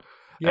fun.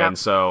 Yep. And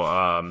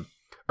so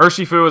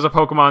Urshifu is a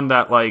Pokemon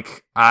that,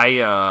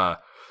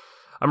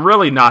 I'm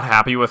really not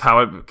happy with how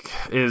it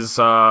is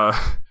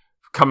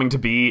coming to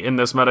be in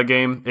this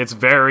metagame. It's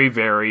very,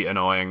 very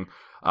annoying.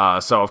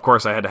 So of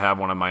course I had to have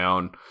one of my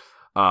own.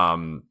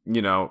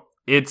 You know,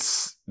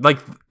 it's like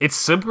it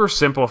super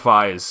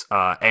simplifies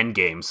end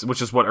games,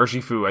 which is what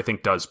Urshifu I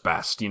think does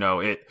best. You know,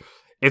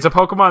 it's a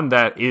Pokemon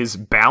that is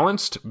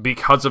balanced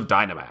because of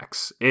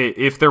Dynamax.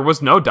 If there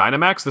was no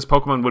Dynamax, this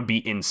Pokemon would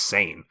be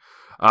insane.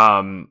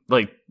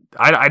 Like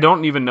I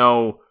don't even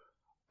know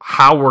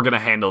how we're gonna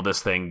handle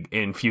this thing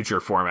in future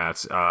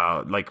formats.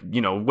 Like, you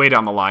know, way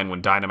down the line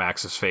when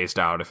Dynamax is phased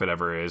out, if it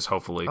ever is,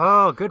 hopefully.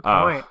 Oh, good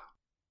point.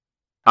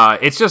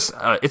 It's just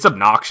it's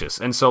obnoxious,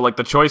 and so like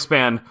the Choice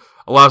Band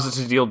allows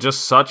it to deal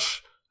just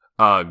such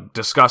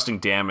disgusting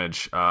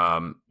damage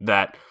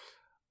that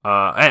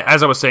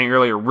as I was saying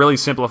earlier, really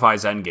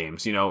simplifies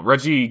endgames. You know,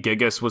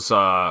 Regigigas was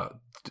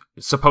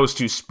supposed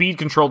to speed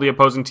control the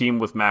opposing team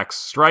with max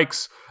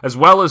strikes, as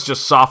well as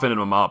just soften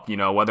them up, you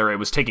know, whether it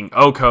was taking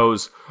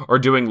Okos or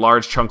doing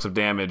large chunks of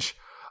damage.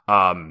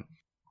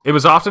 It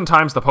was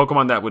oftentimes the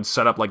Pokemon that would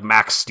set up like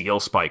max Steel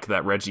Spike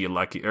that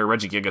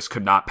Regigigas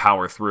could not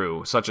power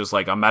through, such as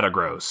like a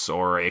Metagross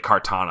or a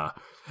Kartana.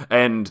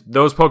 And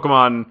those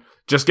Pokemon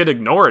just get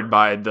ignored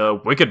by the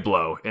Wicked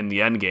Blow in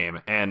the end game,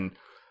 and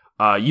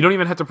you don't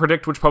even have to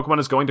predict which Pokemon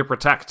is going to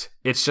protect.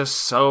 It's just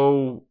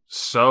so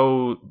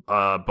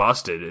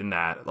busted in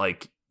that,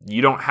 like,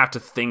 you don't have to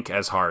think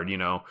as hard, you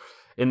know.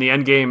 In the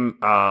end game,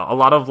 a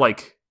lot of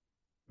like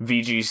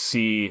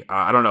VGC,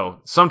 I don't know,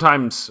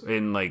 sometimes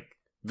in like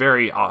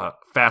very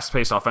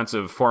fast-paced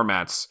offensive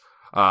formats,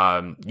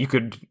 you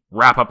could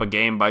wrap up a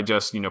game by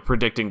just, you know,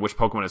 predicting which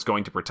Pokemon is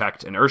going to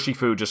protect, and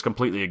Urshifu just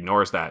completely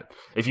ignores that.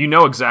 If you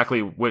know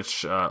exactly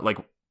which, like,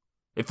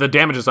 if the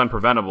damage is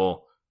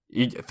unpreventable,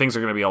 things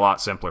are going to be a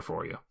lot simpler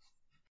for you.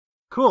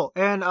 Cool.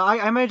 And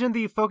I imagine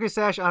the Focus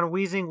Sash on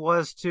Weezing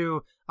was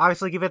to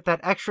obviously give it that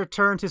extra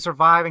turn to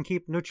survive and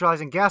keep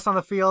neutralizing gas on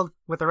the field.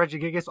 With the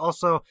Regigigas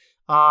also,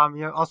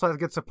 you know, also has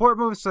good support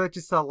moves, so it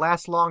just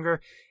lasts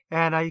longer.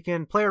 And you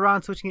can play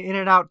around switching it in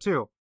and out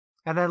too.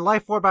 And then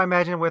Life Orb, I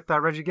imagine, with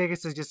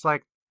Regigigas is just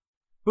like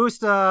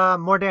boost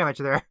more damage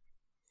there.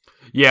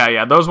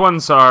 Yeah, those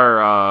ones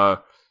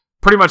are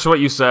pretty much what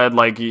you said.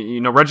 Like,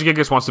 you know,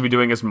 Regigigas wants to be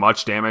doing as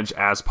much damage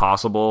as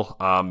possible.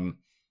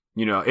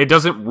 You know, it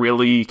doesn't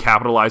really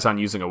capitalize on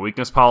using a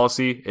weakness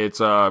policy. It's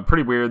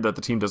pretty weird that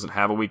the team doesn't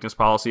have a weakness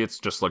policy. It's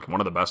just like one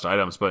of the best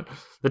items, but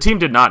the team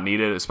did not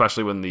need it,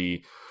 especially when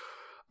the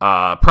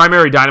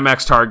primary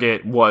Dynamax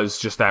target was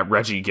just that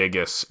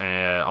Regigigas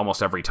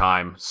almost every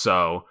time.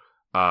 So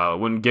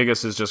when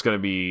Gigas is just going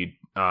to be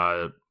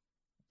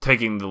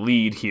taking the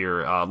lead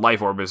here,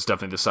 Life Orb is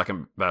definitely the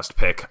second best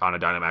pick on a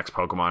Dynamax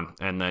Pokemon.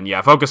 And then,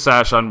 yeah, Focus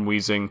Sash on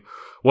Weezing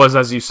was,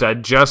 as you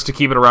said, just to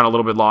keep it around a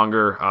little bit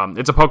longer.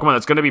 It's a Pokemon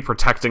that's going to be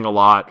protecting a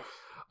lot.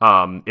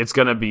 It's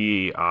going to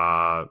be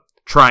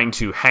trying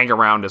to hang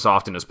around as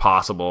often as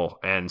possible,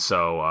 and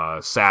so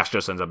Sash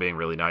just ends up being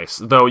really nice.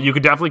 Though you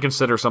could definitely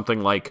consider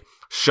something like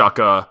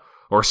Shucka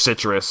or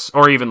Citrus,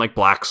 or even like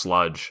Black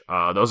Sludge.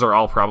 Those are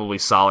all probably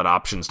solid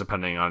options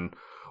depending on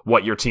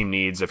what your team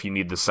needs, if you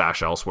need the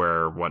Sash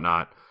elsewhere or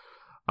whatnot.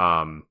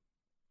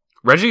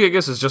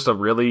 Regigigas is just a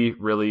really,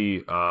 really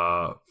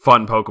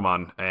fun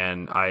Pokemon,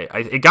 and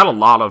it got a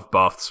lot of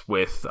buffs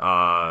with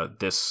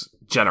this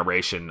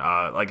generation.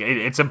 Like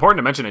it's important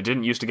to mention it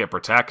didn't used to get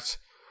Protect.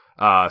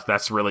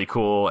 That's really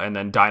cool, and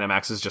then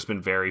Dynamax has just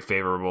been very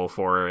favorable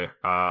for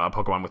a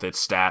Pokemon with its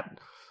stat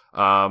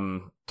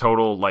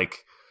total.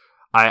 Like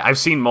I've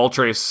seen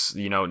Moltres,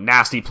 you know,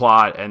 nasty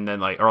plot, and then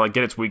like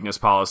get its weakness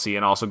policy,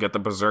 and also get the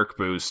Berserk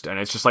boost, and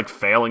it's just like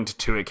failing to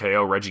 2-hit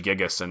KO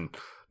Regigigas. And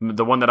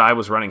the one that I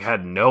was running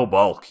had no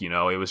bulk, you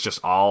know, it was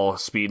just all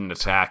speed and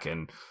attack,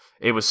 and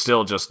it was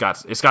still just got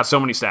so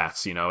many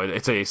stats, you know.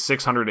 It's a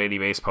 680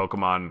 base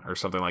Pokemon or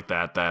something like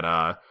that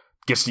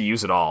gets to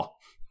use it all.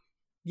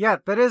 Yeah,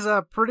 that is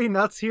pretty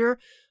nuts here.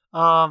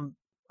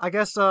 I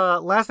guess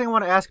last thing I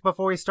want to ask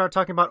before we start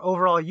talking about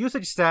overall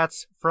usage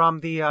stats from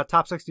the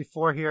top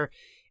 64 here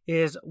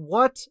is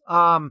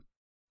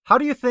how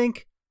do you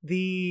think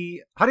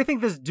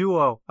this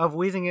duo of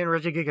Weezing and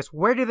Regigigas,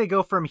 where do they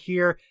go from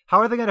here? How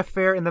are they going to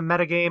fare in the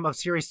metagame of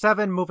Series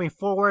 7 moving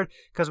forward?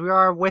 Because we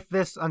are with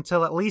this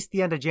until at least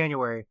the end of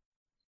January.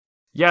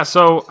 Yeah,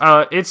 so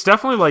it's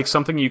definitely like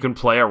something you can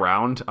play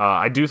around.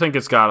 I do think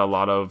it's got a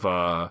lot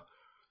of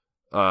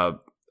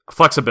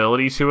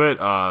flexibility to it.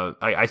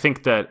 I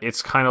think that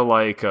it's kind of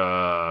like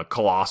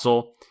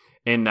Colossal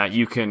in that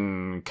you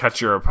can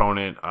catch your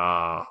opponent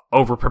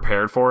over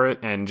prepared for it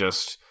and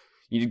just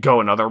you go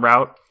another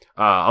route.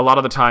 A lot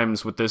of the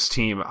times with this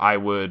team, I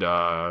would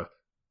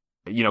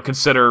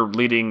consider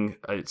leading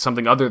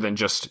something other than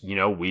just, you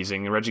know,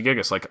 Weezing and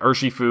Regigigas. Like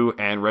Urshifu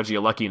and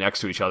Regieleki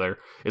next to each other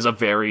is a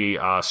very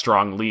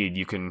strong lead.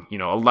 You can, you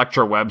know,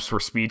 Electro Webs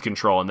for speed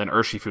control, and then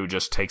Urshifu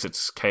just takes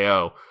its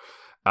KO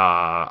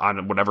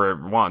on whatever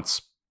it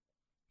wants.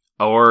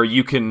 Or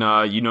you can,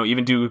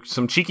 even do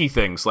some cheeky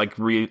things like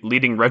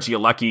leading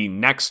Regieleki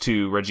next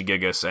to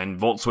Regigigas and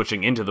Volt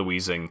switching into the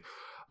Weezing,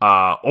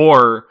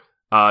 or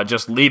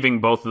just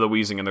leaving both of the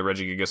Weezing and the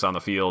Regigigas on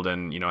the field,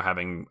 and, you know,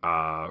 having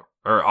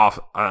or off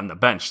on the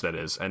bench, that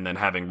is, and then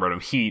having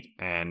Rotom Heat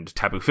and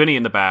Tapu Fini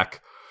in the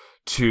back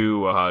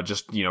to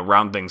just, you know,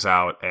 round things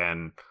out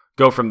and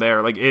go from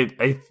there. Like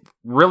it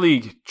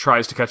really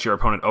tries to catch your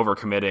opponent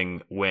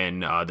overcommitting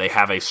when they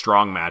have a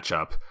strong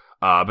matchup.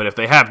 But if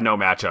they have no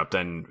matchup,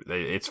 then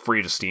it's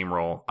free to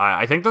steamroll.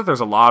 I think that there's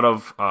a lot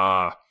of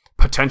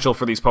potential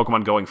for these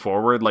Pokemon going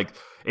forward. Like,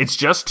 it's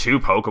just 2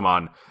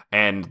 Pokemon,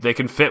 and they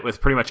can fit with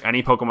pretty much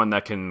any Pokemon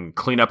that can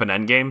clean up an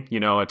endgame,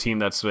 a team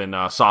that's been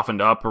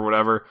softened up or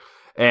whatever.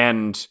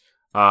 And,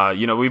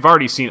 we've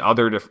already seen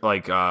other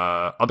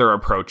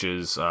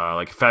approaches.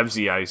 Like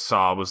Febzy, I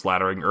saw, was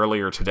laddering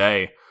earlier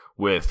today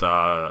with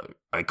a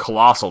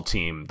Colossal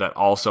team that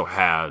also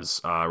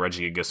has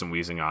Regigigas and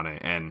Weezing on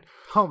it. And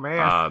oh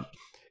man,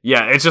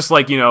 yeah, it's just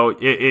like,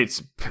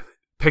 it's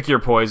pick your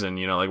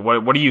poison. Like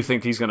what do you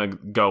think he's gonna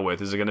go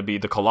with? Is it gonna be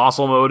the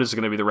Colossal mode? Is it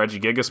gonna be the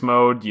Regigigas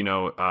mode?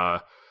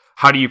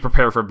 How do you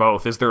prepare for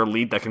both? Is there a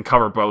lead that can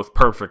cover both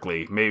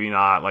perfectly? Maybe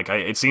not. Like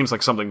it seems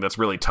like something that's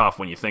really tough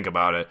when you think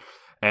about it.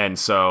 And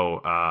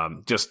so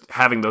just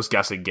having those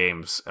guessing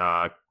games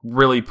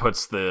really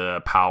puts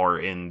the power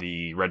in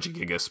the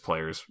Regigigas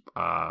players'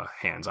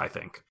 hands, I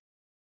think.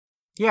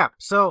 Yeah,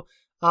 so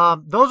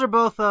those are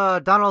both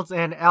Donald's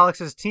and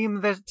Alex's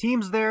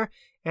teams there,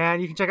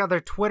 and you can check out their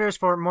Twitters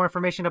for more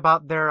information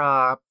about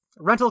their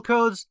rental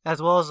codes,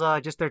 as well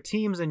as just their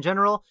teams in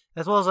general,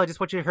 as well as just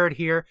what you heard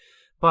here.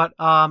 But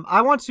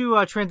I want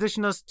to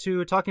transition us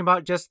to talking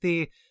about just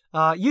the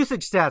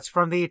usage stats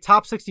from the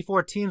top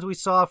 64 teams we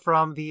saw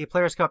from the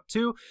Players' Cup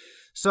 2.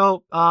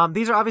 So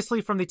these are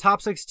obviously from the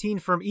top 16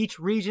 from each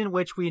region,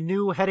 which we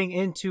knew heading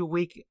into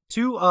week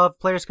 2 of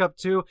Players' Cup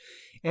 2.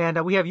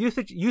 And we have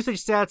usage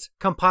stats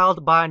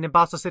compiled by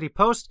Nimbasa City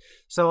Post.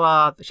 So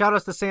shout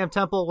outs to Sam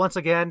Temple once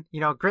again.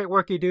 Great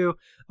work you do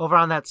over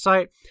on that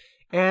site.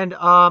 And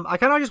I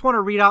kind of just want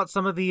to read out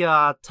some of the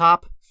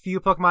top few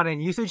Pokemon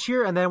in usage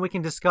here, and then we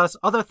can discuss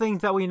other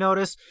things that we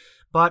notice.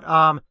 But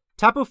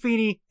Tapu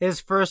Fini is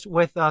first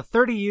with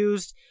 30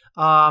 used,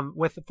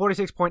 with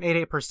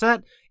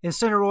 46.88%.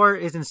 Incineroar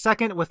is in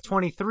second with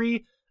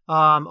 23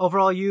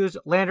 overall used.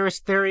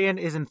 Landorus Therian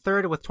is in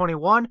third with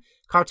 21.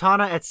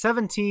 Kartana at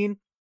 17.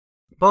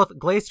 Both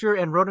Glacier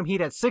and Rotom Heat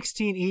at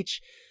 16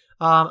 each.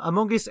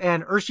 Amoonguss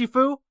and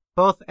Urshifu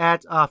both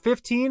at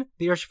 15.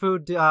 The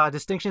Urshifu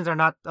distinctions are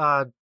not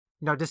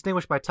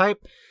distinguished by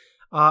type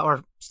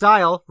or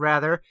style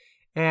rather,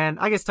 and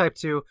I guess type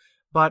 2.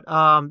 But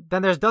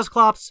then there's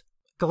Dusclops,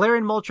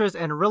 Galarian Moltres,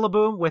 and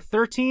Rillaboom with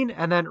 13,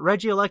 and then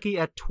Regieleki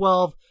at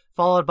 12,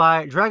 followed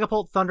by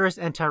Dragapult, Thundurus,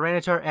 and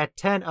Tyranitar at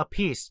 10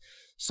 apiece.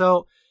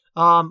 So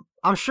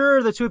I'm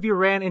sure the two of you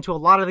ran into a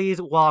lot of these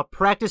while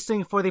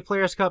practicing for the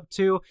Players' Cup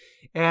 2,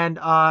 and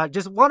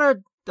just want to,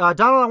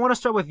 Donald, I want to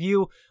start with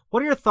you.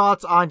 What are your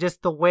thoughts on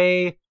just the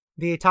way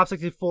the top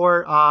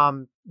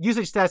 64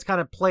 usage stats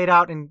kind of played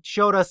out and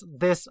showed us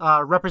this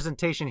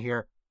representation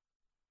here?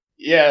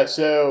 Yeah,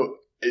 so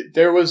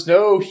there was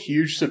no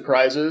huge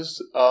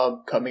surprises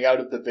coming out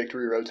of the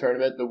Victory Road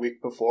tournament the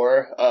week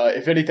before.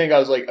 If anything, I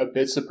was like a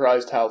bit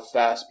surprised how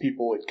fast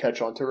people would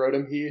catch on to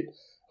Rotom Heat.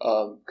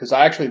 Because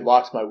I actually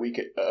locked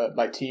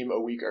my team a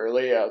week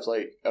early. I was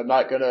like, I'm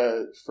not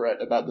gonna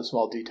fret about the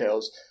small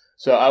details.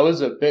 So I was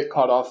a bit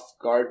caught off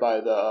guard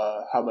by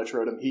the how much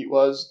Rotom Heat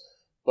was,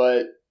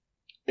 but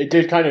it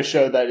did kind of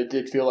show that it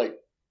did feel like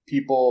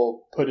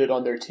people put it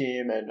on their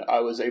team, and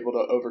I was able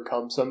to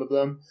overcome some of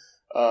them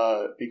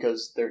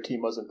because their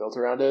team wasn't built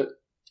around it.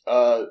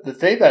 The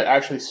thing that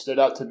actually stood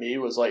out to me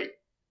was like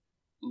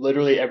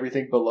literally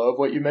everything below of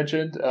what you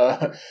mentioned.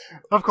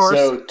 Of course.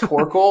 So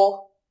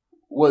Torkoal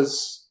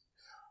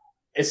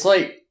it's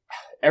like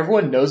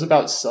everyone knows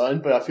about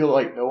Sun, but I feel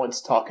like no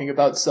one's talking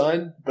about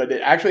Sun. But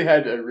it actually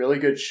had a really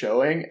good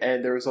showing,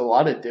 and there was a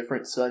lot of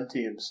different Sun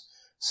teams.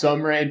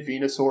 Some ran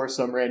Venusaur,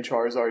 some ran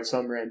Charizard,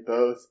 some ran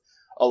both.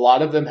 A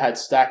lot of them had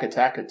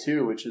Stakataka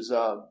too, which is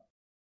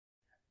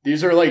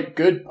these are like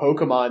good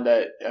Pokemon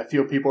that I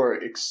feel people are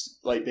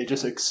they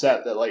just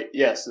accept that like,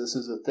 yes, this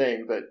is a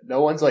thing, but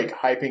no one's like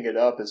hyping it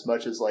up as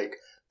much as like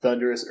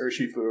Thundurus,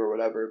 Urshifu, or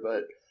whatever.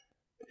 But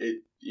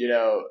it,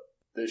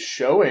 the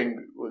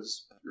showing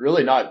was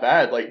really not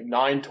bad. Like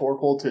 9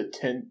 Torkoal to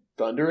 10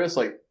 Thundurus,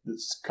 like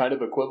it's kind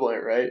of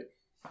equivalent, right?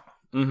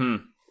 Mm-hmm.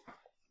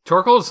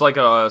 Torkoal is like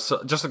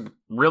just a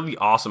really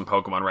awesome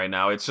Pokemon right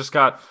now. It's just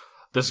got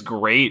this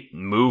great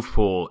move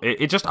pool.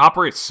 It just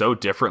operates so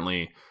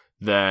differently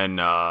than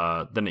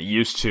it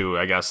used to,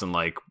 I guess, in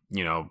like,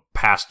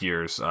 past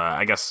years.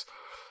 I guess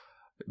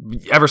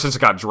ever since it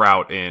got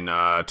drought in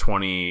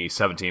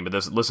 2017, but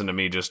listen to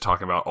me just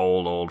talking about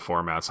old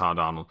formats, huh,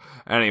 Donald?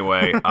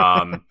 Anyway,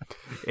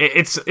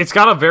 it's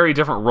got a very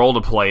different role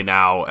to play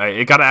now.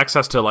 It got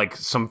access to like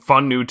some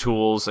fun new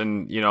tools,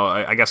 and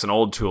I guess an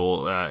old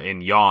tool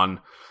in Yawn.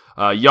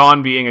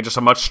 Yawn being just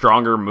a much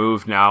stronger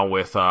move now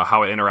with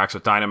how it interacts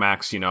with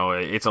Dynamax.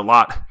 It's a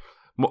lot.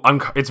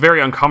 It's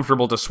very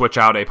uncomfortable to switch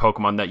out a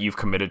Pokemon that you've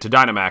committed to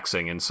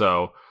Dynamaxing, and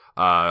so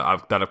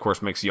that of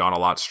course makes Yawn a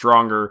lot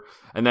stronger.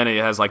 And then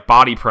it has like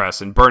Body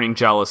Press and Burning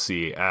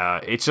Jealousy.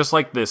 It's just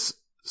like this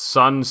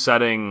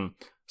sun-setting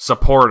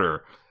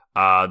supporter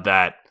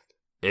that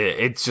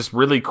it's just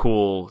really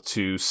cool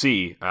to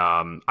see.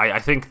 I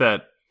think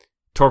that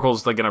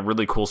Torkoal's like in a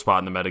really cool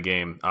spot in the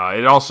metagame.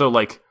 It also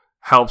like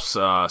helps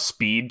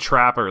speed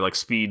trap or like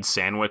speed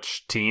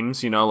sandwich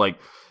teams. Like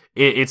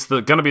it's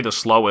gonna be the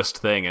slowest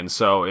thing, and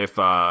so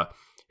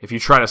if you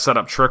try to set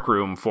up Trick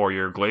Room for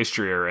your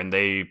Glastrier and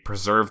they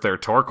preserve their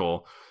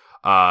Torkoal,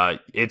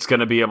 it's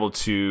gonna be able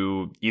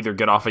to either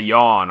get off a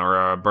Yawn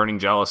or a Burning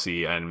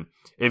Jealousy, and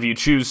if you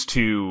choose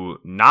to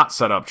not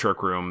set up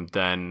Trick Room,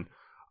 then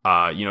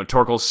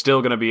Torkoal's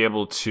still gonna be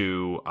able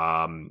to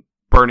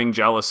Burning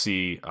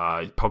Jealousy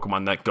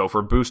Pokemon that go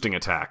for boosting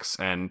attacks,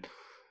 and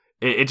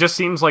it just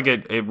seems like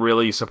it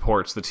really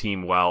supports the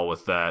team well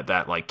with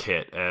that like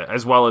kit,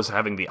 as well as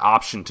having the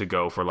option to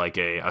go for like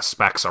a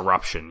Specs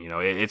Eruption.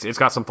 It's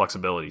got some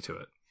flexibility to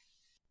it.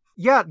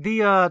 Yeah,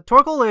 the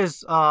Torkoal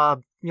is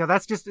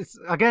that's it's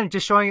again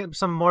just showing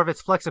some more of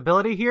its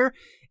flexibility here,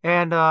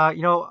 and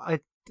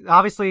it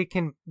obviously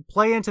can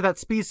play into that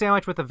speed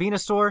sandwich with the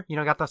Venusaur.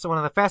 Got one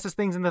of the fastest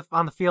things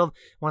on the field,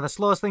 one of the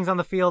slowest things on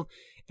the field.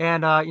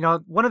 And,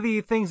 one of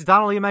the things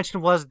Donald, you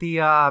mentioned was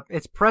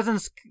its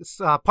presence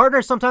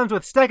partners sometimes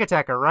with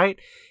Stakataka, right?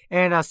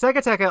 And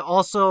Stakataka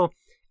also,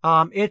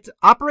 it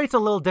operates a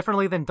little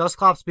differently than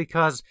Dusclops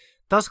because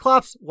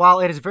Dusclops,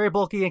 while it is very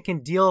bulky and can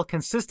deal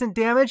consistent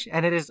damage,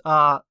 and it is,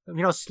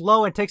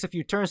 slow and takes a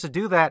few turns to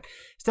do that,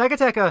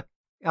 Stakataka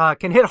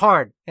can hit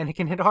hard, and it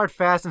can hit hard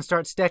fast and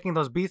start stacking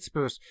those Beast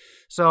Boosts.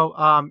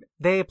 So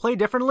they play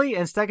differently,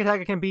 and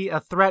Stakataka can be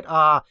a threat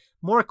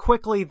more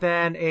quickly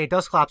than a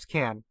Dusclops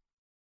can.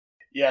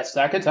 Yeah,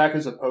 Stakataka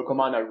is a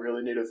Pokemon I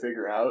really need to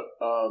figure out.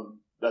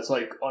 That's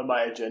like on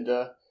my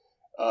agenda.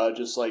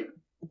 Just like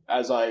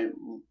as I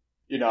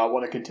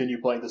want to continue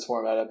playing this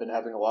format. I've been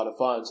having a lot of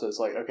fun, so it's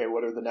like, okay,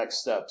 what are the next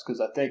steps?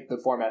 Because I think the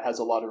format has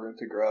a lot of room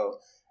to grow.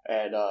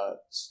 And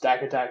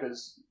Stakataka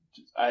is,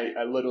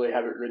 I literally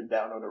have it written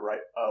down on a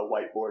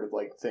whiteboard of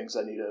like things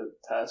I need to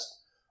test.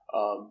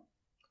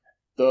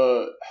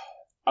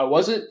 I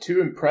wasn't too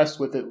impressed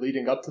with it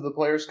leading up to the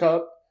Players'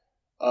 Cup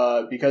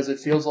because it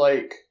feels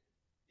like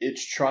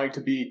it's trying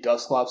to be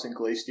Dusclops and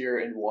Glacier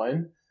in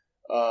one,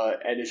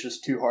 and it's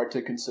just too hard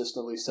to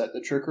consistently set the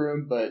Trick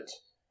Room. But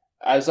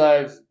as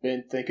I've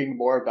been thinking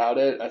more about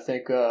it, I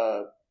think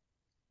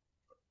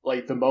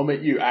like the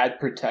moment you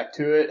add Protect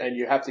to it and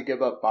you have to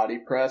give up Body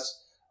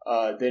Press,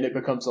 then it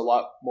becomes a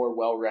lot more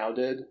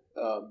well-rounded.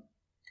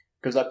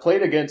 Because I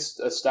played against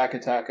a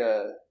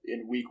Stakataka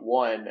in week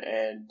 1,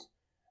 and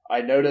I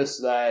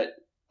noticed that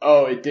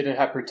it didn't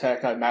have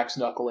Protect. I max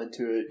Knuckle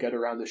into it, get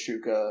around the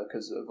Shuka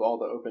because of all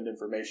the open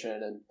information,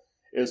 and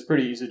it was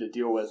pretty easy to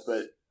deal with.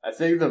 But I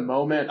think the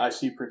moment I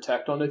see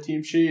Protect on the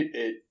team sheet,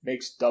 it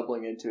makes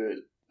doubling into it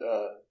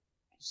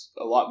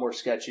a lot more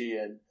sketchy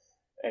and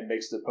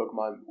makes the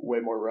Pokemon way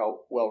more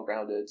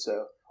well-rounded.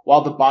 So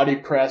while the Body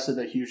Press and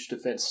the huge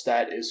defense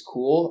stat is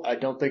cool, I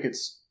don't think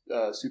it's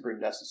super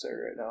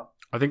necessary right now.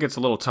 I think it's a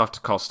little tough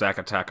to call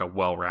Stakataka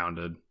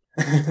well-rounded.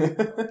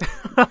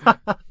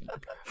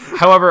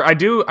 However, I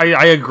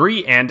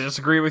agree and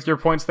disagree with your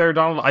points there,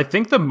 Donald. I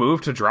think the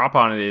move to drop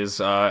on it is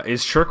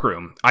Trick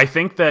Room. I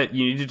think that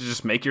you need to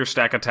just make your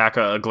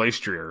Stakataka a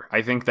Glastrier.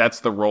 I think that's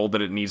the role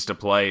that it needs to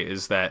play,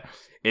 is that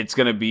it's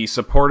going to be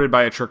supported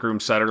by a Trick Room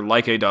setter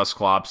like a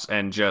Dusclops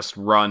and just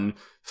run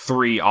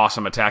 3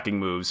 awesome attacking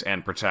moves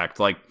and Protect.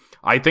 Like,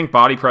 I think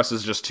Body Press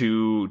is just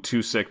too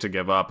sick to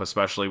give up,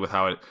 especially with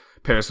how it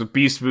pairs with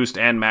Beast Boost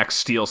and Max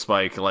Steel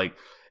Spike. Like,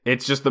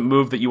 it's just the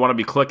move that you want to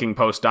be clicking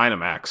post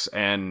Dynamax,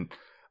 and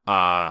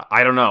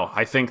I don't know.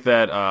 I think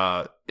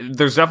that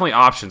there's definitely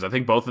options. I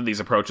think both of these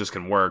approaches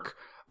can work.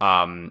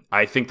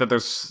 I think that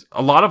there's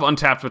a lot of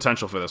untapped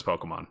potential for this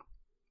Pokemon.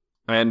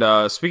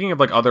 And speaking of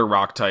like other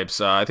rock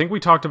types, I think we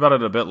talked about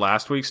it a bit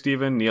last week,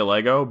 Steven,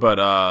 Neolego,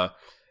 but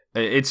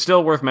it's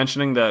still worth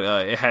mentioning that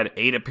it had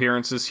 8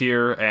 appearances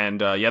here,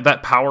 and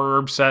that Power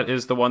Herb set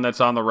is the one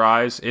that's on the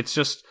rise.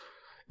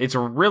 It's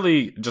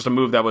really just a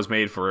move that was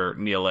made for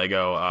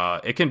Neolego.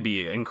 It can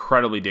be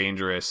incredibly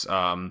dangerous.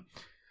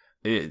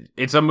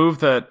 It's a move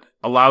that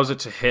allows it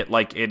to hit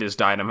like it is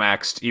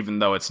Dynamaxed, even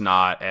though it's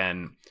not,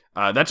 and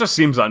that just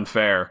seems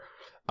unfair.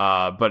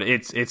 But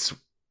it's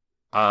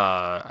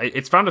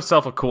found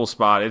itself a cool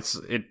spot.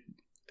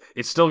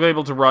 It's still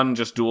able to run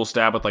just dual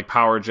stab with like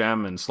Power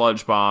Gem and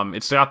Sludge Bomb.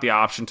 It's got the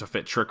option to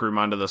fit Trick Room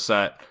onto the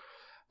set.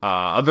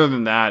 Other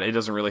than that, it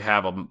doesn't really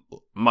have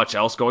much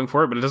else going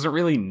for it, but it doesn't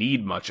really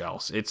need much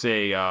else. It's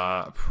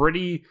a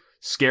pretty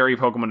scary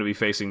Pokemon to be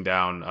facing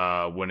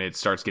down when it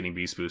starts getting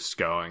Beast Boosts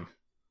going.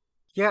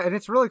 Yeah, and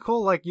it's really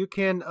cool. Like, you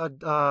can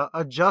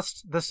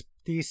adjust the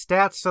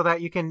stats so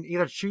that you can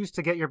either choose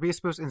to get your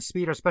Beast Boost in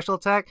speed or special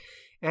attack.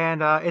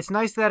 And it's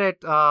nice that it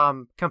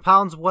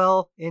compounds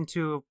well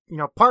into,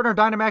 partner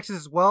Dynamaxes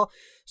as well.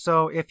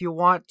 So if you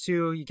want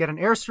to get an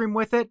Airstream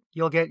with it,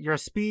 you'll get your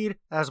speed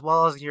as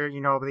well as your,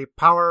 the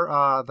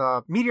power,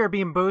 the Meteor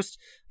Beam boost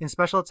in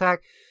special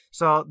attack.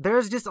 So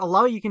there's just a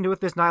lot you can do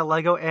with this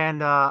Neolego,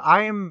 and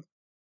I am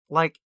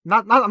like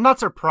I'm not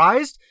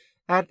surprised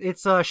at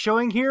its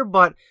showing here,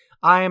 but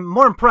I'm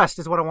more impressed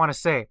is what I want to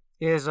say.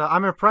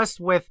 I'm impressed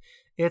with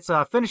its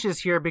finishes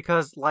here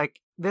because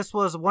like this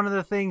was one of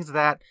the things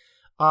that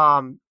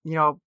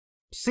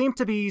seem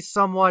to be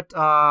somewhat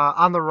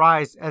on the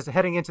rise as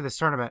heading into this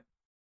tournament.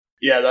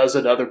 Yeah, that was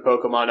another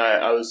Pokemon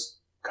I was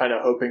kind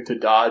of hoping to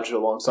dodge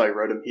alongside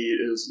Rotom Heat.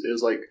 It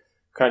was like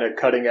kind of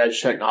cutting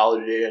edge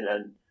technology, and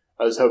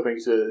I was hoping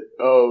to,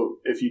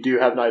 if you do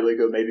have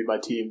Nihilego, maybe my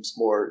team's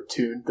more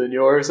tuned than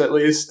yours at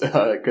least,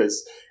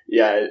 because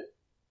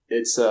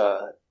it's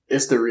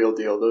the real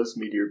deal. Those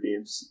meteor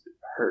beams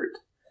hurt.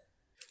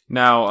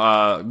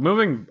 Now,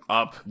 moving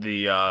up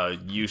the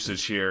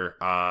usage here,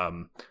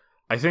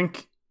 I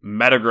think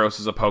Metagross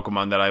is a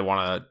Pokemon that I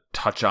want to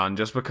touch on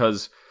just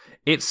because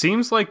it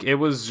seems like it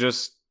was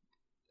just,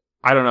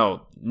 I don't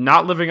know,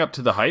 not living up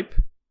to the hype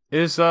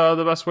is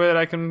the best way that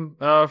I can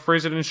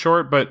phrase it in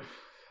short, but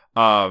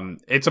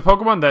it's a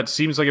Pokemon that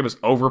seems like it was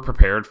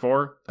over-prepared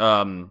for.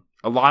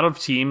 A lot of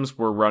teams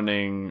were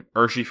running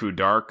Urshifu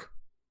Dark,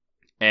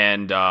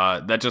 and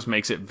that just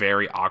makes it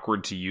very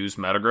awkward to use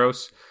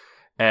Metagross.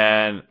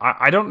 And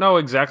I don't know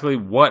exactly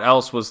what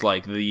else was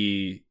like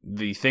the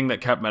thing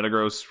that kept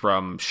Metagross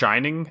from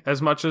shining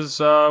as much as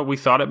we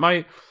thought it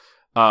might.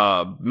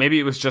 Maybe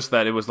it was just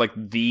that it was like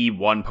the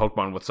one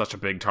Pokemon with such a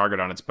big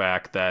target on its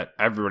back that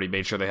everybody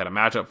made sure they had a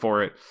matchup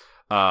for it.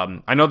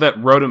 I know that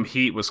Rotom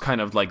Heat was kind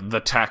of like the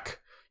tech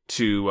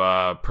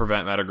to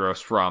prevent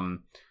Metagross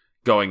from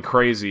going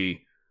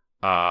crazy.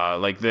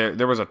 Like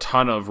there was a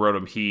ton of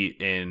Rotom Heat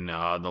in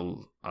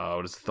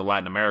the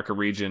Latin America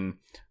region.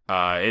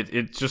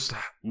 It just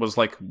was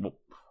like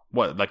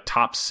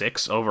top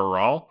 6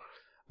 overall.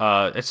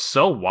 It's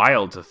so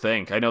wild to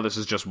think. I know this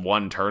is just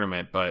one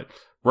tournament, but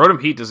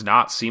Rotom Heat does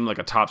not seem like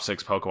a top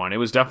 6 Pokemon. It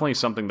was definitely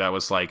something that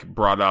was like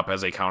brought up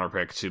as a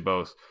counterpick to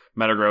both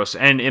Metagross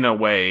and in a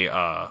way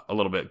a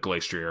little bit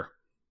Glastrier.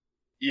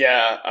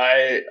 Yeah,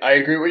 I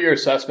agree with your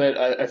assessment.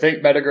 I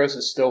think Metagross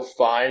is still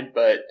fine,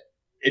 but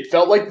it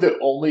felt like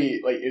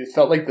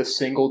the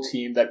single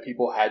team that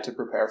people had to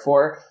prepare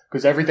for,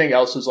 because everything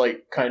else was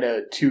like kind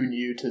of too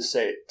new to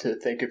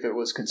think if it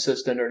was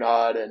consistent or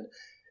not. And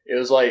it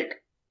was like,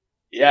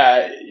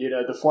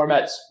 the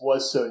format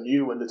was so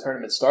new when the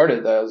tournament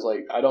started that I was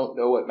like, I don't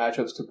know what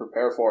matchups to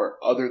prepare for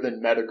other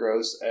than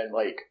Metagross and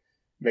like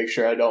make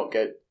sure I don't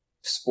get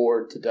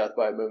spored to death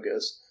by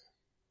Amoonguss.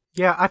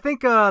 Yeah, I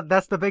think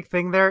that's the big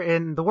thing there.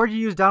 And the word you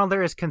use, Donald,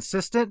 there is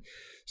consistent.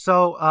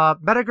 So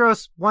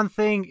Metagross, one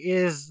thing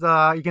is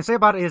you can say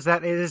about it is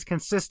that it is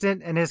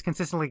consistent and is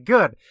consistently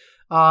good.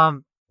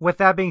 With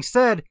that being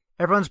said,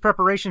 everyone's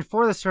preparation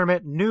for this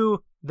tournament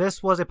knew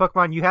this was a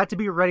Pokemon you had to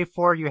be ready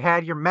for. You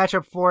had your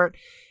matchup for it,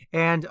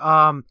 and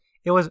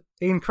it was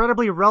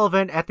incredibly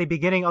relevant at the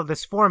beginning of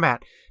this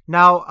format.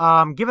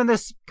 Now, given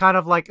this kind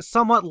of like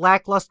somewhat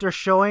lackluster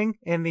showing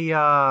in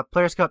the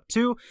Players' Cup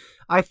 2,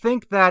 I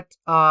think that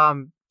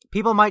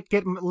people might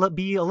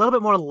be a little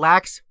bit more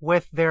lax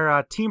with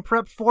their team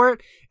prep for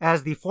it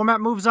as the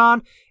format moves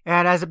on,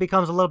 and as it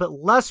becomes a little bit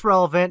less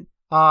relevant,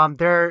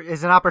 there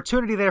is an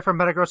opportunity there for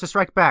Metagross to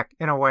strike back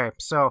in a way.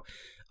 So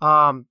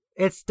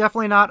it's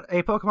definitely not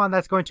a Pokemon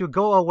that's going to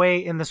go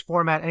away in this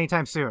format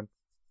anytime soon.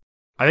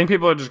 I think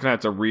people are just gonna have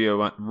to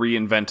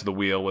reinvent the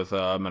wheel with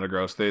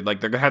Metagross. They're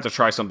gonna have to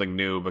try something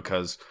new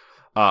because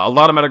a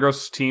lot of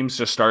Metagross teams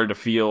just started to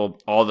feel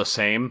all the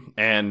same,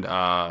 and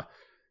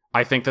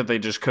I think that they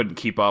just couldn't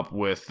keep up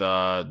with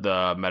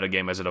the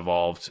metagame as it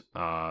evolved.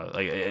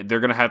 They're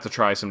gonna have to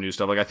try some new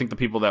stuff. Like I think the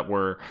people that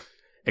were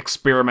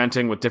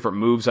experimenting with different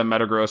moves on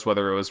Metagross,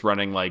 whether it was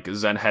running like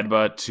Zen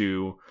Headbutt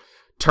to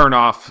turn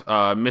off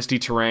Misty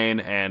Terrain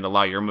and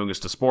allow your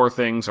Amoonguss to spore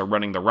things, or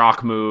running the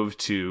Rock move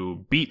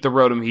to beat the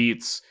Rotom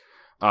Heats,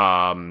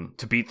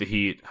 to beat the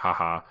Heat,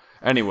 haha.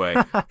 Anyway,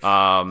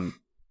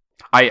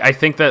 I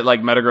think that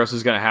like Metagross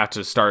is going to have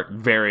to start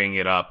varying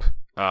it up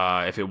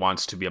if it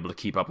wants to be able to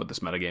keep up with this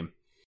metagame.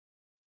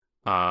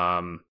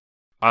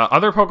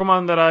 Other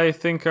Pokemon that I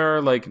think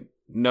are like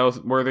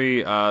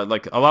noteworthy,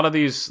 like a lot of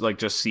these like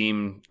just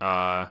seem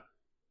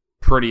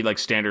pretty like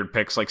standard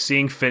picks. Like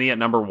seeing Finny at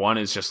number 1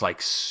 is just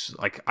like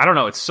I don't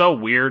know, it's so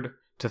weird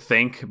to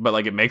think, but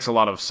like it makes a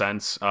lot of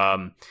sense.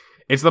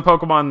 It's the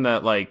Pokemon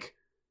that like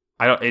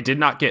it did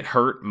not get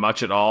hurt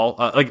much at all.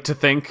 Like to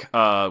think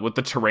with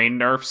the terrain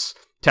nerfs,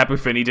 Tapu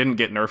Fini didn't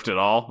get nerfed at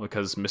all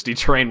because Misty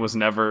Terrain was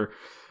never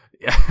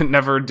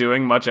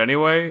doing much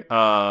anyway.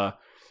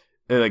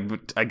 Like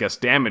I guess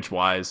damage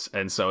wise,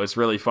 and so it's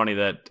really funny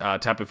that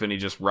Tapu Fini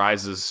just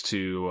rises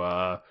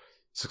to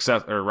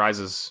success, or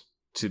rises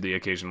to the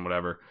occasion,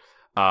 whatever.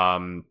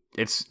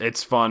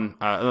 It's fun.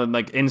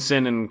 Like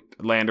Incin and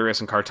Landorus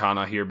and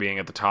Kartana here being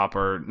at the top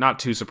are not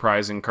too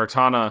surprising.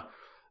 Kartana,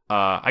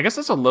 I guess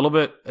that's a little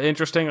bit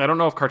interesting. I don't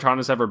know if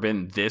Kartana's ever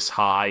been this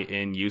high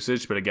in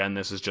usage, but again,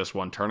 this is just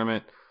one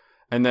tournament.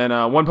 And then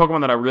one Pokemon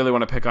that I really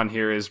want to pick on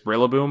here is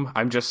Rillaboom.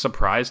 I'm just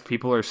surprised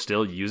people are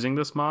still using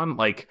this mon.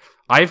 Like,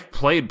 I've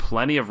played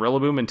plenty of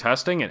Rillaboom in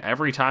testing, and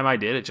every time I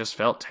did, it just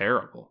felt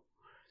terrible.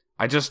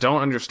 I just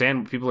don't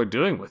understand what people are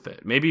doing with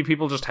it. Maybe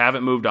people just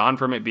haven't moved on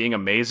from it being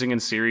amazing in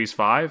Series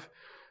 5.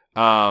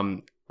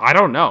 I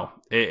don't know.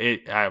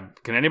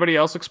 Can anybody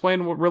else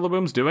explain what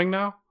Rillaboom's doing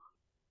now?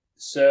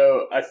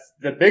 So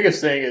the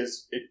biggest thing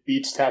is it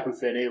beats Tapu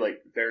Fini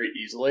like very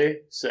easily.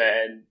 So,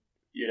 and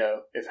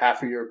if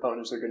half of your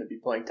opponents are going to be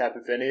playing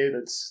Tapu Fini,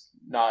 that's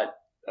not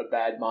a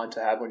bad mon to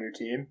have on your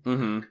team.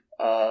 Mm-hmm.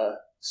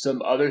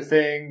 Some other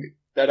thing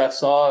that I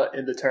saw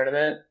in the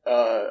tournament,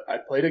 I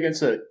played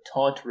against a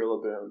Taunt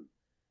Rillaboom,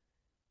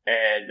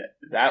 and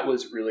that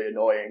was really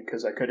annoying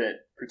because I couldn't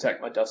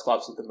protect my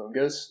Dusclops with the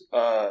Moongus.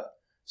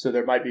 So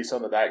there might be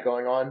some of that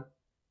going on.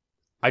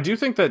 I do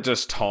think that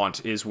just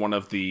Taunt is one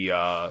of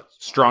the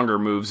stronger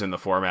moves in the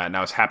format, and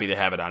I was happy to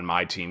have it on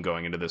my team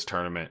going into this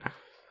tournament.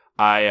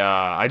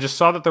 I just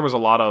saw that there was a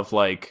lot of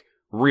like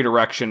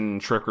redirection,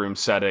 Trick Room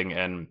setting,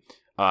 and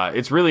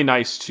it's really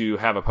nice to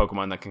have a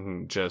Pokemon that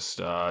can just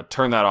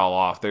turn that all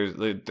off.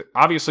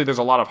 Obviously there's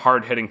a lot of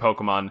hard hitting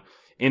Pokemon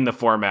in the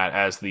format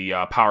as the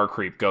power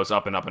creep goes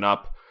up and up and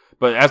up.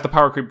 But as the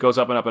power creep goes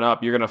up and up and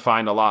up, you're going to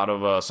find a lot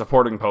of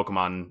supporting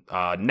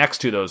Pokemon next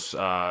to those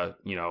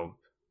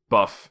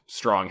buff,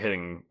 strong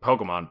hitting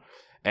Pokemon.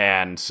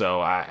 And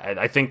so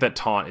I think that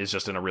Taunt is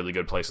just in a really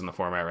good place in the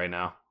format right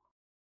now.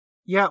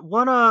 Yeah,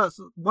 one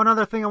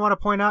other thing I want to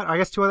point out, I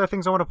guess two other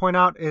things I want to point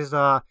out is,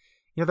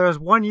 there's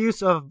one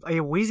use of a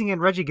Weezing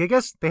and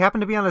Regigigas. They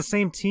happen to be on the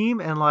same team,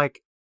 and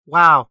like,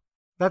 wow,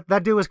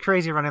 that dude was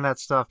crazy running that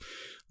stuff.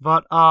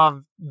 But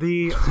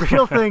the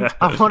real thing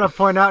I want to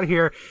point out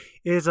here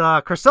is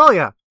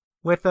Cresselia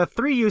with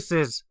 3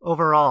 uses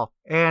overall.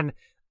 And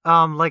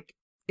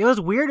it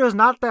was weird. It was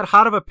not that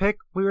hot of a pick.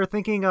 We were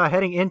thinking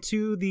heading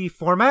into the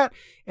format,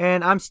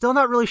 and I'm still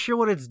not really sure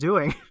what it's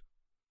doing.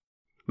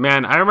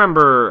 Man, I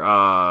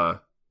remember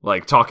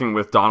talking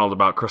with Donald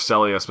about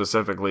Cresselia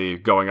specifically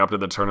going up to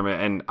the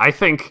tournament, and I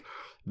think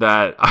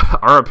that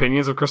our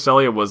opinions of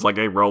Cresselia was like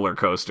a roller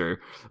coaster.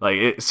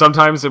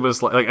 Sometimes it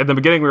was like at the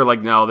beginning we were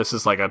like, no, this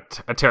is like a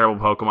terrible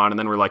Pokemon, and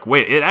then we're like,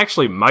 wait, it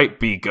actually might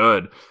be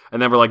good,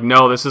 and then we're like,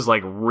 no, this is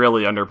like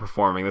really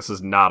underperforming. This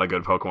is not a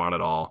good Pokemon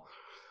at all.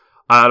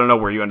 I don't know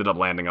where you ended up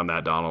landing on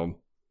that, Donald.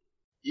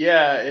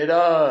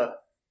 Yeah,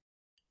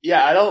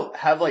 I don't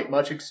have like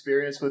much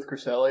experience with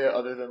Cresselia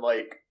other than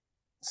like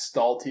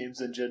stall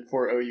teams in Gen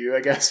 4 OU,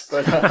 I guess.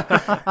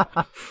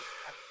 But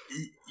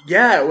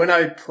yeah, when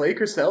I play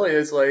Cresselia,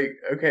 it's like,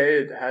 okay,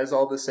 it has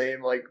all the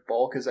same like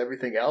bulk as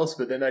everything else,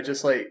 but then I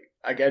just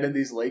I get in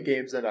these late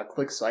games and I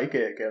click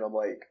Psychic and I'm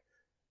like,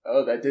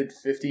 oh, that did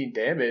 15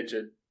 damage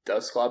and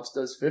Dusclops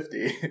does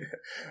 50.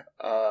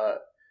 I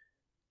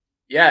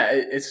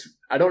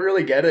don't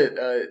really get it.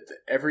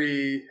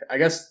 I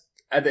guess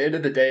at the end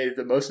of the day,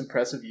 the most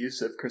impressive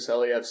use of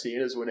Cresselia I've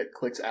seen is when it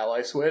clicks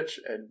Ally Switch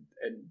and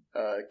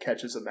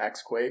catches a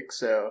Max Quake.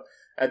 So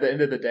at the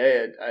end of the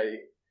day,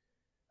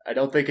 I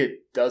don't think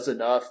it does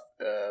enough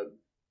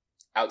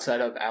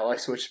outside of Ally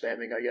Switch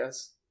spamming, I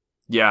guess.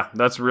 Yeah,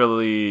 that's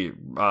really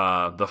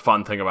the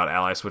fun thing about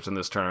Ally Switch in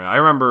this tournament. I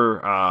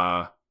remember,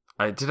 I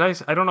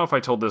don't know if I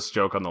told this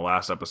joke on the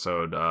last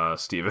episode,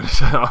 Steven.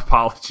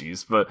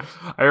 Apologies, but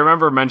I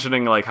remember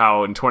mentioning like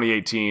how in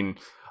 2018,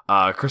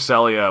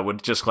 Cresselia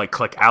would just like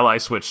click Ally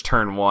Switch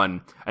turn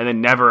 1 and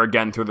then never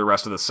again through the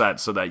rest of the set,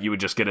 so that you would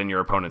just get in your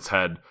opponent's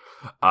head.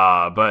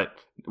 But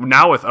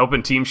now with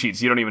open team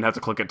sheets, you don't even have to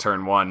click it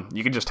turn 1.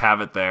 You can just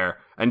have it there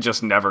and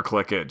just never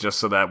click it, just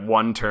so that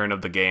one turn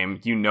of the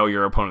game,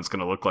 your opponent's going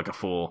to look like a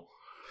fool.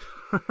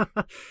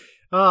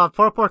 Oh,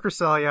 poor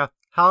Cresselia.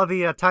 How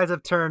the tides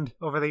have turned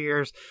over the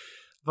years.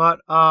 But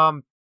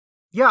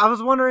yeah, I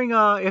was wondering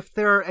if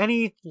there are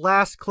any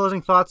last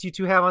closing thoughts you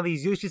two have on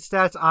these usage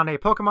stats on a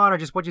Pokemon, or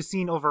just what you've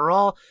seen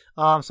overall,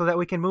 so that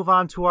we can move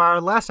on to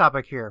our last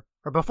topic here,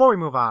 or before we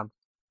move on.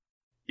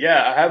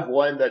 Yeah, I have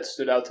one that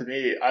stood out to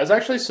me. I was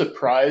actually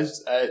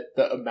surprised at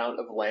the amount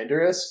of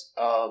Landorus.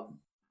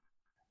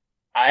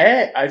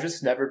 I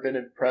just never been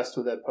impressed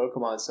with that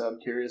Pokemon, so I'm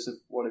curious if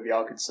one of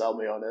y'all could sell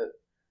me on it.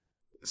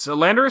 So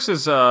Landorus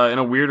is in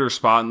a weirder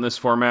spot in this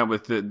format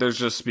with there's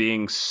just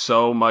being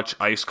so much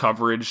ice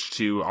coverage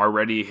to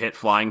already hit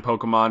flying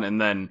Pokemon, and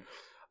then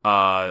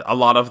a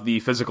lot of the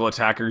physical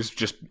attackers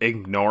just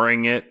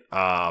ignoring it.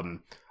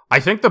 I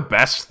think the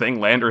best thing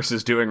Landorus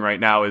is doing right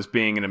now is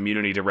being an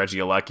immunity to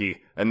Regieleki,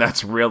 and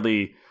that's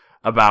really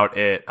about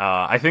it.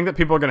 I think that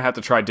people are going to have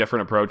to try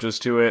different approaches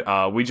to it.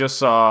 We just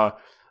saw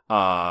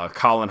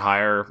Colin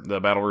Hire, the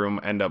Battle Room,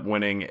 end up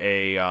winning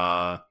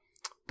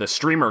the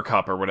Streamer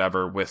Cup or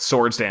whatever with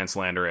Swords Dance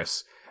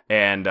Landorus.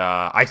 And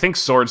I think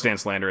Swords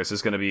Dance Landorus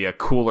is going to be a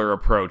cooler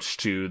approach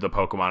to the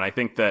Pokemon. I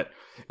think that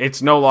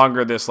it's no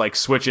longer this like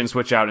switch in,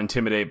 switch out,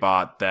 intimidate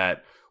bot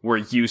that we're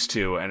used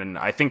to. And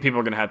I think people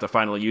are going to have to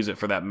finally use it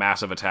for that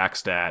massive attack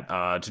stat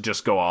to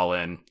just go all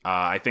in.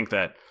 I think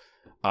that,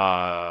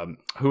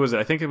 who was it?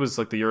 I think it was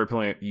like the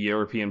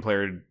European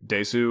player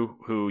Desu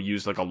who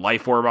used like a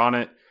Life Orb on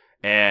it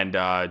and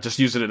just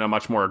use it in a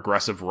much more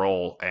aggressive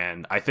role.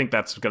 And I think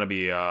that's going to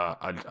be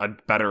a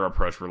better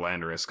approach for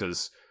Landorus,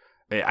 because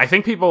I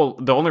think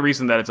the only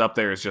reason that it's up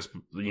there is just,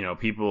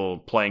 people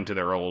playing to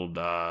their old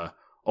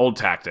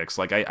tactics.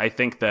 Like, I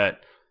think that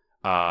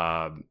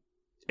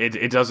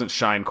it doesn't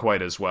shine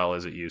quite as well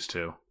as it used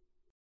to.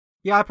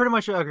 Yeah, I pretty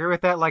much agree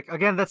with that. Like,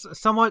 again, that's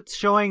somewhat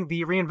showing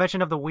the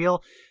reinvention of the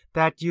wheel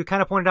that you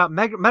kind of pointed out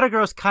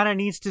Metagross kind of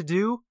needs to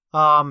do.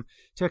 to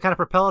kind of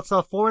propel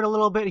itself forward a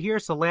little bit here.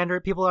 So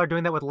people are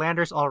doing that with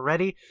Landers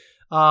already.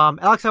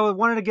 Alex, I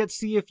wanted to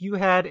see if you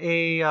had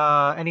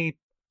any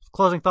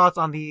closing thoughts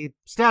on the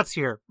stats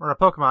here, or a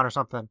Pokemon or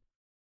something.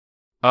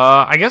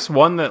 I guess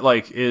one that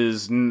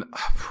is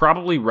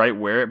probably right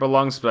where it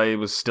belongs, but I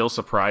was still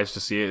surprised to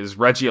see it, is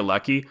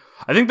Regieleki.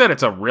 I think that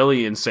it's a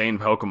really insane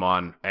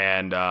Pokemon,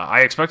 and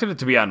I expected it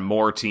to be on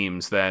more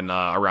teams than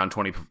around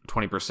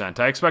 20%.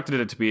 I expected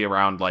it to be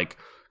around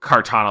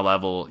Kartana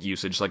level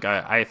usage.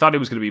 I thought it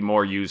was going to be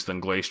more used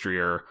than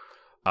Glastrier,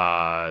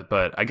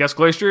 but I guess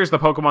Glastrier is the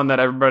Pokemon that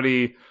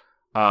everybody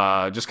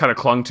just kind of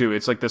clung to.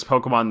 It's this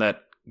Pokemon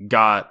that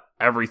got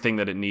everything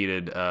that it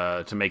needed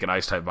to make an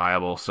Ice-type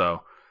viable,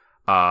 so...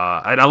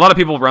 and a lot of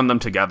people run them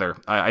together.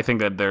 I think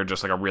that they're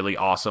just a really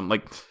awesome.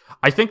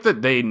 I think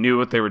that they knew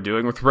what they were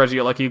doing with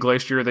Regieleki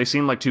Glastrier. They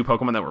seemed like two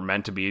Pokemon that were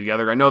meant to be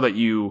together. I know that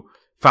you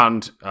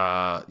found,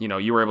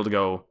 you were able to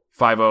go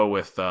 5-0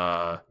 with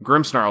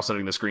Grimmsnarl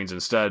setting the screens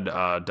instead,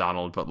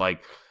 Donald. But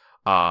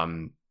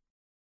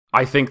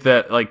I think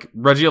that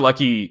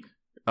Regieleki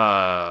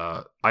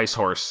Ice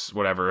Horse,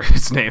 whatever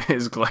its name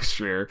is,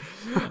 Glastrier,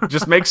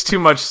 just makes too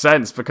much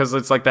sense because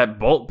it's that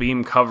Bolt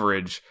Beam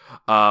coverage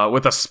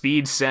with a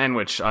speed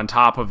sandwich on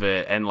top of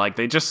it, and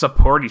they just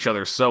support each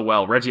other so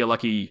well.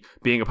 Regieleki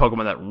being a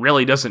Pokemon that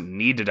really doesn't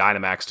need to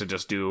Dynamax to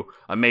just do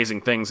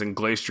amazing things, and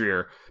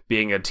Glastrier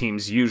being a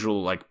team's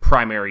usual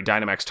primary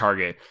Dynamax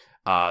target.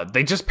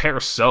 They just pair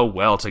so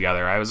well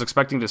together. I was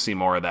expecting to see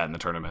more of that in the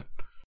tournament.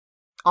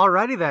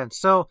 Alrighty then,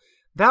 so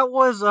that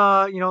was,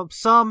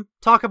 some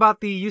talk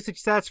about the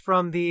usage stats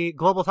from the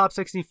Global Top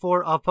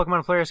 64 of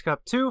Pokemon Players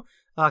Cup 2,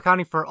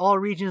 accounting for all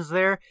regions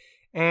there.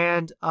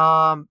 And,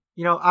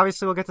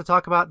 obviously we'll get to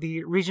talk about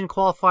the region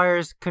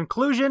qualifiers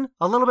conclusion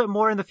a little bit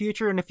more in the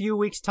future in a few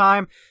weeks'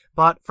 time.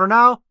 But for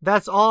now,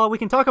 that's all we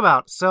can talk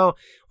about. So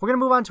we're going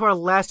to move on to our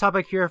last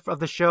topic here of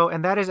the show,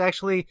 and that is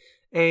actually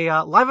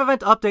a live event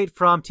update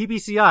from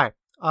TPCI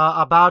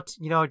about,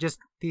 just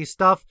the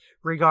stuff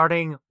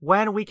regarding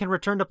when we can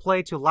return to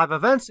play to live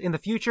events in the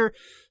future.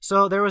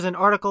 So there was an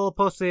article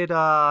posted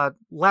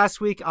last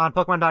week on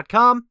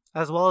Pokemon.com,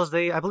 as well as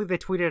I believe they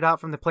tweeted it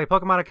out from the Play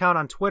Pokemon account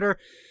on Twitter.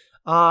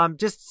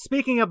 Just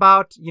speaking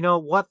about,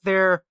 what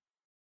their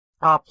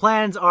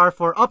plans are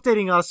for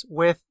updating us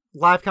with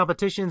live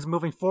competitions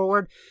moving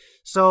forward.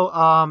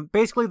 So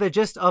basically the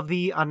gist of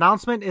the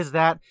announcement is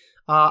that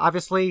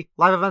obviously,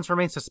 live events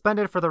remain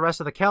suspended for the rest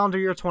of the calendar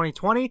year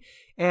 2020,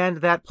 and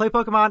that Play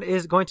Pokemon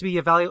is going to be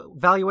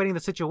evaluating the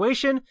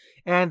situation,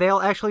 and they'll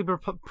actually be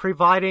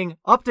providing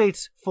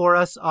updates for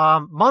us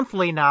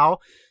monthly now,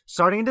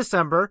 starting in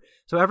December.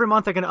 So every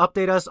month they're going to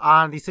update us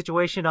on the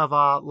situation of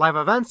live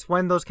events,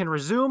 when those can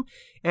resume,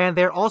 and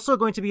they're also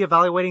going to be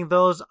evaluating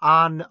those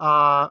on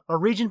a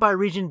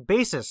region-by-region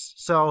basis.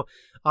 So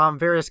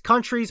various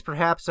countries,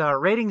 perhaps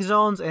rating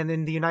zones, and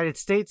in the United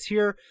States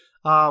here,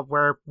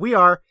 where we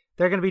are,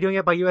 they're going to be doing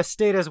it by U.S.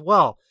 state as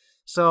well.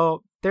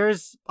 So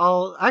there's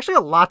actually a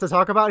lot to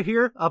talk about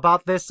here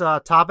about this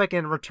topic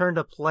and return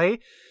to play.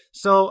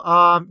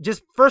 So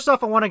just first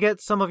off, I want to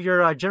get some of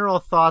your general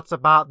thoughts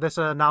about this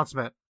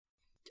announcement.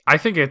 I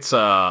think it's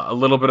a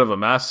little bit of a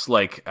mess.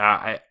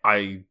 I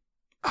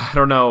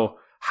don't know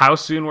how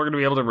soon we're going to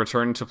be able to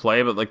return to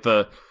play, but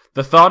the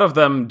thought of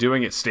them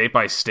doing it state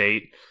by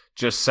state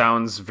just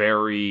sounds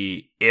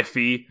very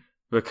iffy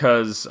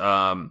because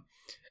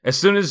as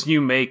soon as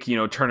you make,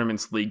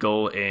 tournaments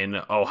legal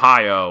in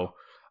Ohio,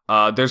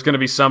 there's going to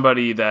be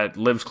somebody that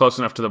lives close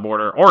enough to the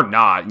border, or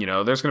not,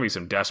 there's going to be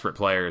some desperate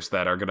players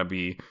that are going to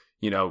be,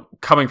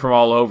 coming from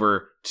all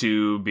over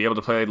to be able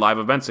to play live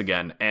events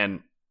again.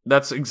 And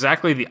that's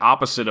exactly the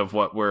opposite of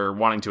what we're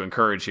wanting to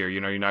encourage here.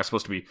 You're not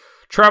supposed to be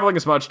traveling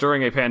as much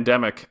during a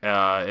pandemic,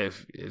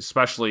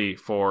 especially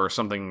for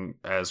something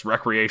as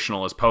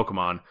recreational as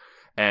Pokemon.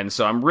 And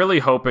so I'm really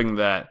hoping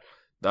that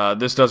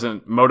this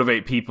doesn't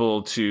motivate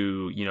people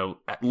to,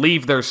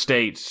 leave their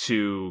state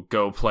to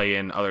go play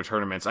in other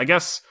tournaments. I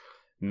guess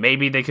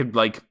maybe they could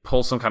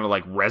pull some kind of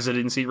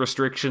residency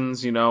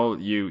restrictions.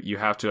 You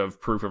have to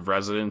have proof of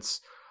residence.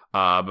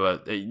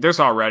 But there's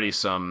already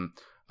some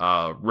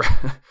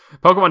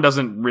Pokemon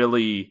doesn't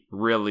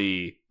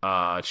really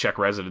check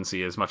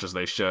residency as much as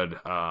they should.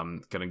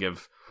 Gonna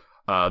give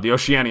the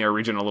Oceania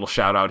region a little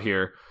shout out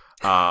here.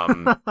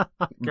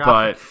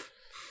 But.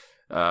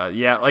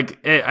 Yeah,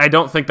 I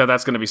don't think that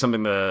that's going to be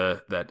something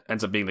that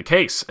ends up being the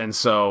case. And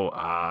so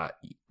I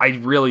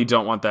really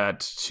don't want that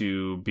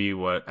to be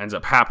what ends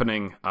up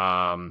happening.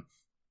 I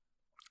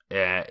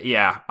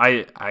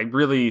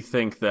really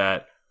think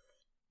that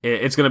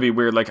it's going to be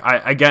weird.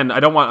 I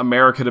don't want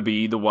America to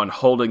be the one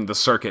holding the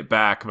circuit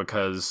back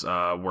because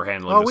we're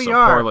handling this so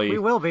poorly. We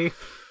will be.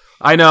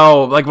 I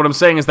know, what I'm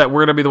saying is that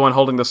we're going to be the one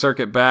holding the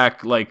circuit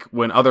back,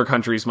 when other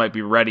countries might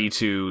be ready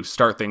to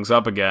start things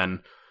up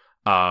again.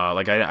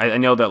 I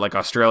know that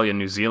Australia and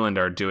New Zealand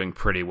are doing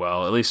pretty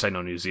well. At least I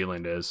know New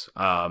Zealand is.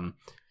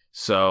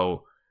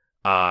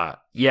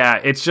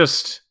 It's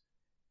just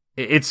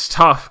it's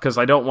tough because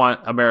I don't want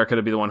America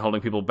to be the one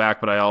holding people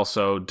back, but I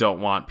also don't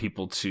want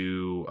people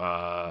to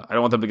I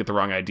don't want them to get the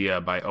wrong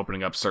idea by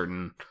opening up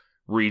certain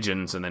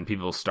regions and then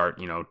people start,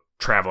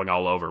 traveling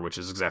all over, which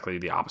is exactly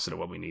the opposite of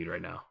what we need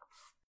right now.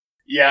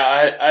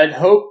 Yeah, I'd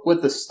hope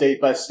with the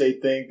state by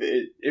state thing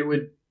that it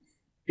would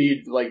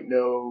be like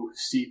no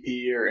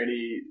CP or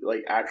any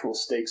like actual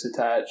stakes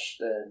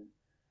attached, and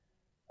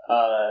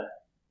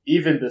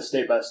even the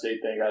state by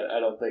state thing, I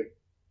don't think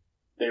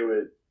they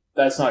would.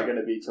 That's not going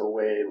to be till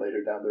way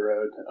later down the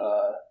road.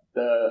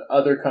 The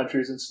other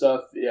countries and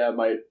stuff, yeah,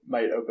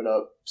 might open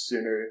up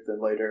sooner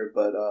than later,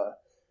 but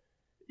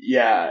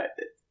yeah,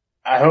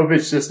 I hope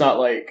it's just not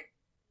like,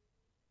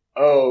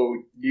 oh,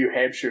 New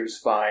Hampshire's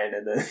fine,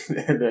 and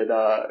then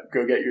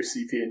go get your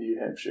CP in New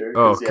Hampshire.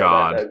 Oh, yeah,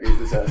 God. That'd be a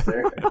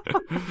disaster.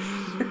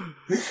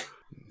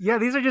 Yeah,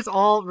 these are just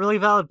all really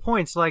valid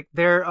points. Like,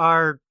 there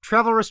are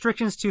travel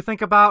restrictions to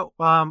think about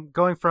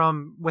going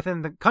from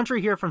within the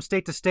country here from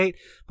state to state,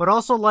 but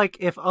also, like,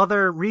 if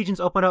other regions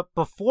open up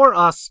before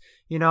us,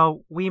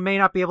 we may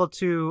not be able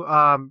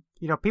to,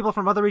 people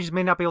from other regions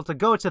may not be able to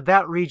go to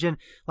that region.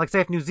 Like,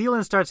 say, if New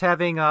Zealand starts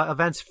having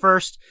events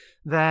first,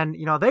 then,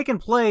 they can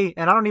play,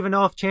 and I don't even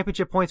know if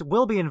championship points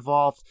will be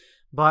involved.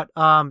 But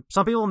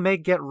some people may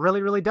get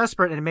really, really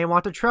desperate and may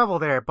want to travel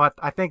there. But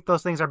I think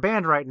those things are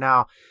banned right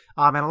now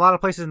in a lot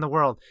of places in the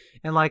world.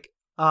 And like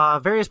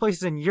various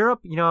places in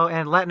Europe,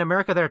 and Latin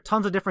America, there are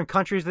tons of different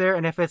countries there.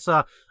 And if it's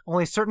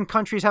only certain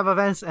countries have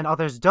events and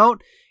others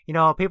don't,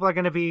 people are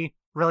going to be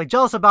really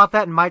jealous about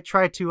that and might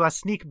try to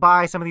sneak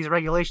by some of these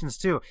regulations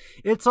too.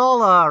 It's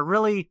all a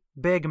really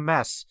big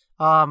mess.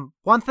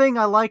 One thing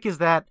I like is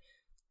that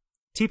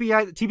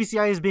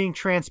TBCI is being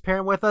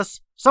transparent with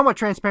us, somewhat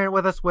transparent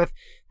with us with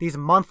these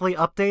monthly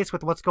updates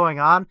with what's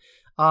going on.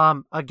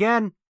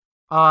 Again,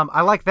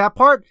 I like that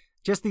part.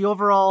 Just the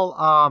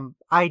overall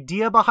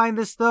idea behind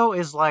this, though,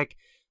 is like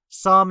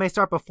some may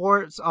start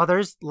before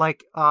others.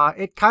 Like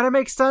it kind of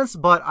makes sense,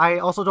 but I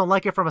also don't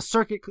like it from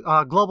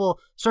a global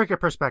circuit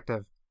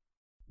perspective.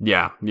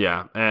 Yeah.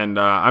 And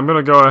I'm going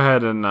to go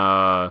ahead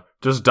and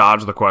just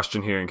dodge the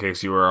question here in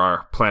case you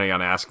are planning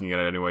on asking it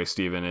anyway,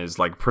 Steven, is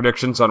like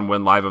predictions on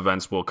when live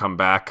events will come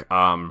back.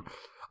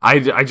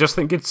 I just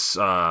think it's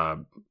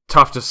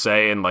tough to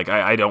say, and like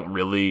I don't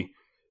really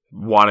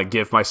want to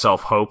give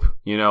myself hope.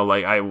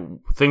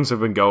 Things have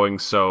been going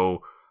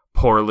so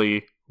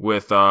poorly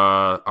with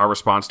our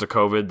response to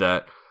COVID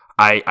that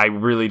I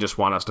really just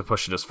want us to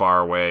push it as far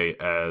away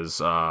as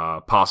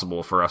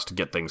possible for us to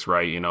get things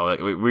right.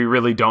 We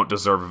really don't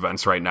deserve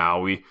events right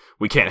now. We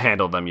can't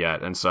handle them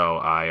yet, and so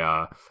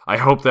I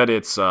hope that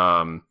it's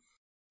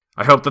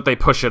I hope that they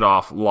push it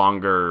off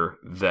longer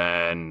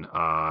than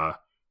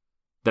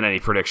any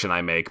prediction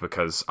I make,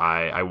 because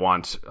I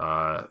want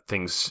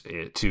things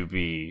to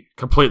be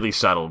completely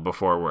settled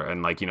before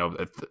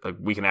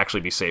we can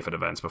actually be safe at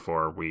events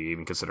before we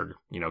even consider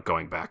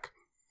going back.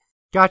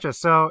 Gotcha.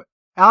 So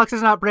Alex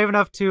is not brave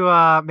enough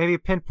to maybe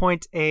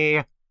pinpoint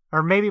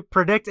or maybe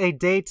predict a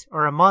date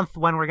or a month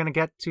when we're going to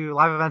get to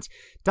live events.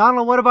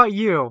 Donald, what about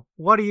you?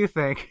 What do you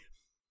think?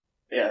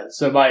 Yeah,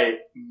 so my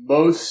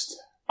most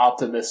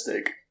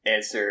optimistic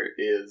answer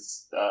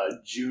is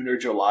June or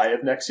July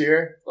of next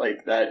year.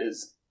 Like,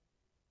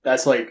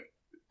 that's like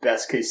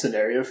best case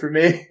scenario for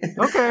me.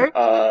 Okay.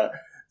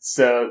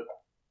 So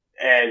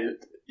I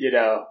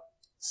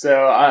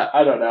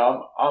don't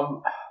know.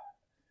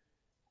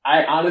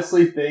 I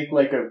honestly think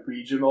like a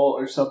regional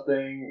or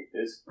something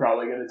is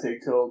probably going to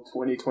take till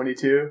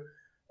 2022.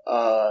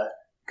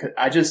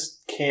 I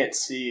just can't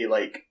see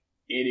like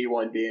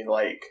anyone being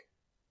like,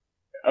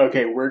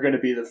 okay, we're going to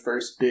be the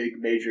first big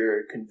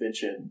major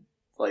convention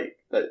like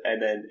that,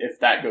 and then if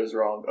that goes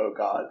wrong, oh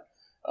god,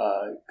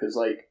 because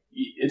like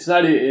it's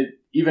not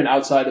even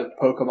outside of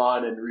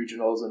Pokemon and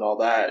regionals and all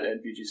that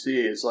and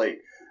VGC is like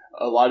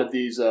a lot of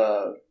these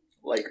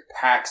like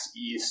PAX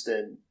East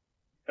and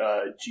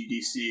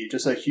GDC,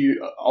 just a huge.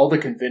 All the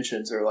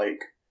conventions are like,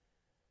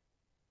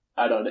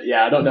 I don't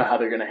know how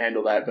they're going to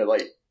handle that, but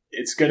like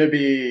it's going to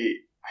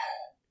be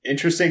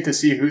interesting to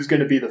see who's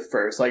going to be the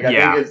first. Like I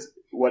think it's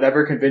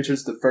whatever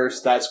convention's the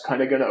first, that's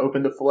kind of going to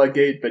open the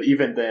floodgate. But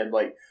even then,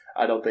 like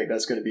I don't think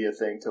that's going to be a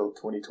thing till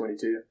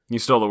 2022. You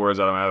stole the words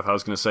out of my mouth. I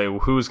was going to say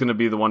who's going to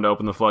be the one to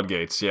open the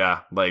floodgates.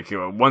 Yeah, like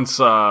once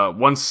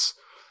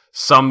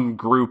some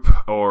group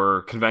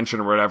or convention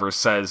or whatever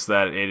says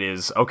that it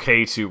is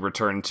okay to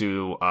return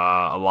to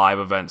a live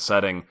event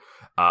setting,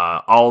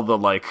 all the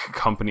like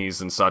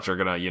companies and such are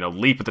gonna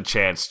leap at the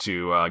chance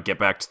to get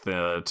back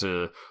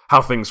to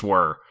how things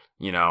were.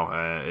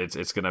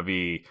 It's gonna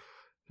be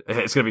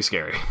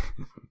scary.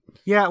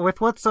 Yeah, with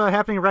what's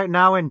happening right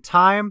now in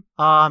time,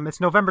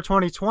 it's November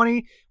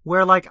 2020.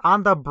 We're like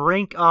on the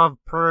brink of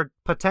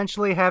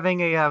potentially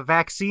having a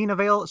vaccine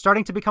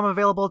starting to become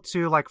available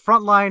to like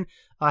frontline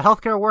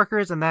healthcare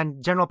workers and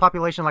then general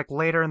population like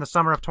later in the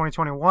summer of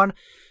 2021.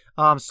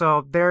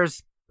 So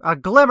there's a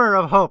glimmer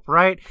of hope,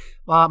 right?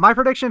 My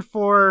prediction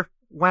for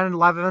when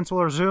live events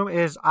will resume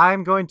is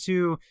I'm going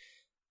to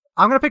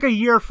pick a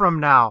year from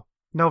now.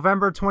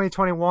 November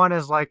 2021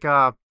 is like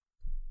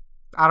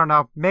I don't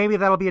know. Maybe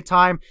that'll be a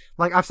time.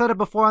 Like I've said it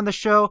before on the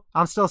show,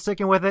 I'm still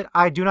sticking with it.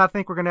 I do not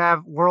think we're going to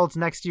have Worlds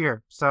next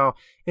year. So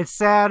it's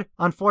sad,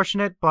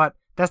 unfortunate, but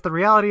that's the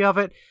reality of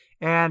it.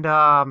 And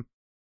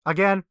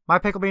again, my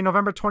pick will be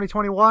November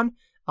 2021.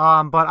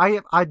 But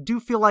I do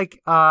feel like,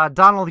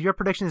 Donald, your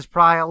prediction is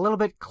probably a little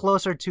bit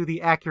closer to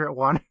the accurate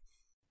one.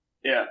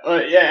 Yeah.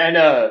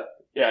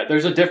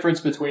 There's a difference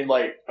between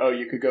like, oh,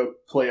 you could go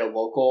play a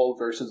local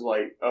versus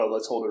like, oh,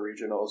 let's hold a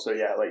regional. So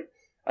yeah, like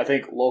I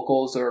think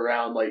locals are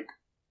around like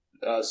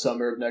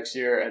summer of next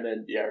year, and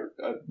then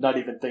not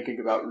even thinking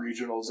about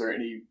regionals or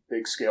any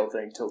big scale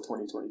thing till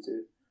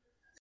 2022.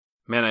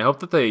 Man, I hope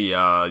that they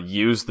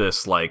use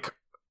this like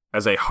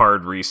as a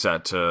hard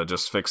reset to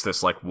just fix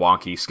this like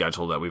wonky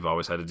schedule that we've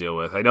always had to deal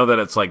with. I know that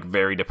it's like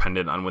very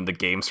dependent on when the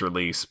games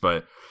release,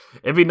 but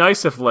it'd be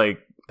nice if like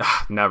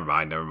never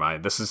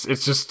mind. It's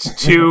just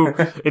too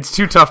it's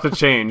too tough to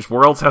change.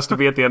 Worlds has to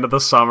be at the end of the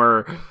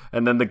summer,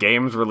 and then the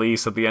games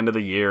release at the end of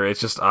the year.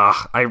 It's just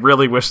I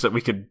really wish that we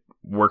could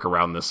work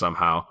around this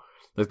somehow.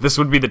 Like this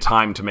would be the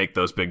time to make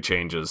those big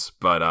changes,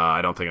 but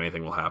I don't think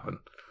anything will happen.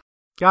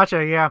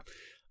 Gotcha, yeah.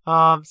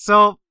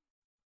 So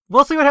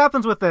we'll see what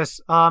happens with this.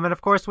 And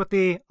of course with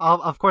the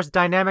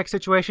dynamic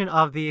situation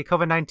of the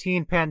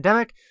COVID-19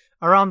 pandemic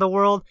around the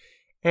world.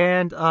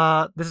 And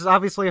this is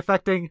obviously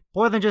affecting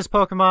more than just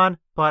Pokemon,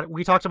 but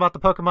we talked about the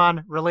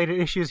Pokemon related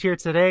issues here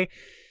today.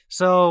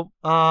 So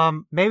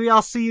maybe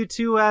I'll see you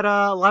two at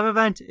a live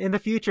event in the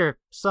future,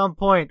 some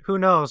point. Who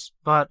knows?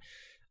 But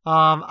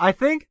I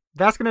think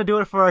that's going to do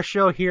it for our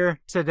show here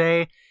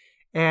today.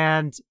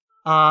 And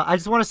I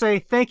just want to say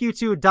thank you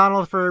to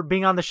Donald for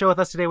being on the show with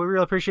us today. We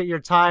really appreciate your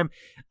time.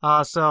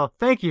 So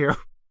thank you.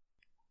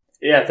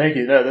 Yeah, thank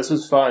you. No, this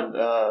was fun.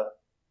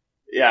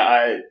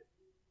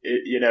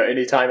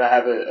 Anytime I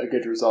have a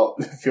good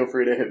result, feel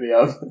free to hit me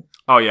up.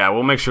 Oh yeah,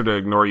 we'll make sure to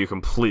ignore you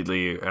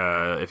completely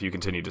if you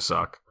continue to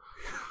suck.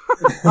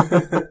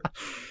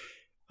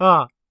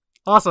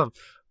 Awesome.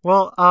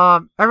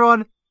 Well,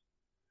 everyone,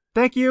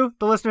 thank you,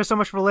 the listeners, so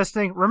much for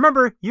listening.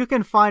 Remember, you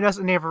can find us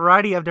in a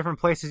variety of different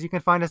places. You can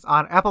find us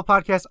on Apple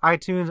Podcasts,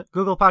 iTunes,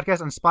 Google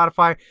Podcasts, and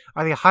Spotify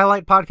are the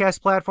highlight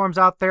podcast platforms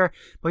out there.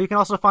 But you can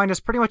also find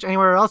us pretty much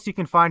anywhere else you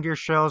can find your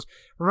shows.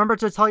 Remember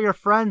to tell your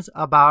friends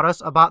about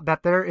us, about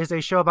that there is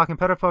a show about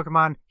competitive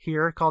Pokemon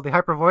here called The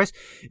Hyper Voice.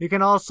 You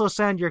can also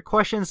send your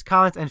questions,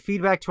 comments, and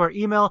feedback to our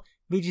email,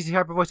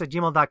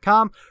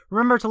 vgchypervoice@gmail.com.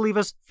 Remember to leave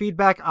us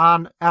feedback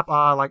on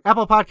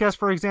Apple Podcasts,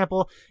 for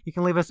example. You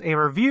can leave us a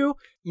review.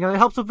 It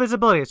helps with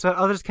visibility so that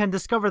others can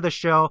discover the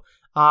show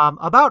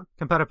about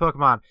competitive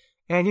Pokemon.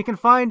 And you can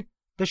find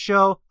the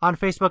show on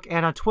Facebook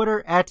and on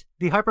Twitter at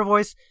The Hyper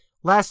Voice.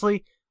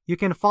 Lastly, you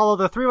can follow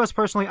the three of us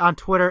personally on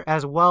Twitter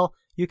as well.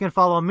 You can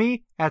follow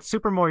me at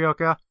Super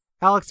Morioka.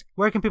 Alex,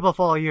 where can people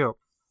follow you?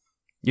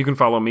 You can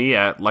follow me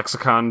at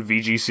Lexicon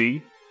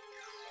VGC.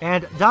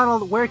 And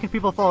Donald, where can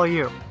people follow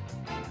you?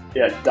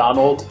 Yeah,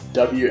 Donald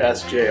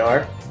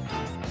WSJR.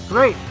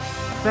 Great.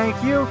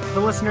 Thank you, the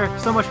listener,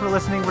 so much for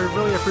listening. We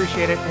really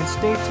appreciate it. And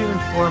stay tuned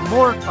for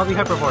more of the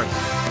Hyper Voice.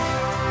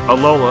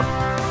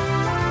 Alola.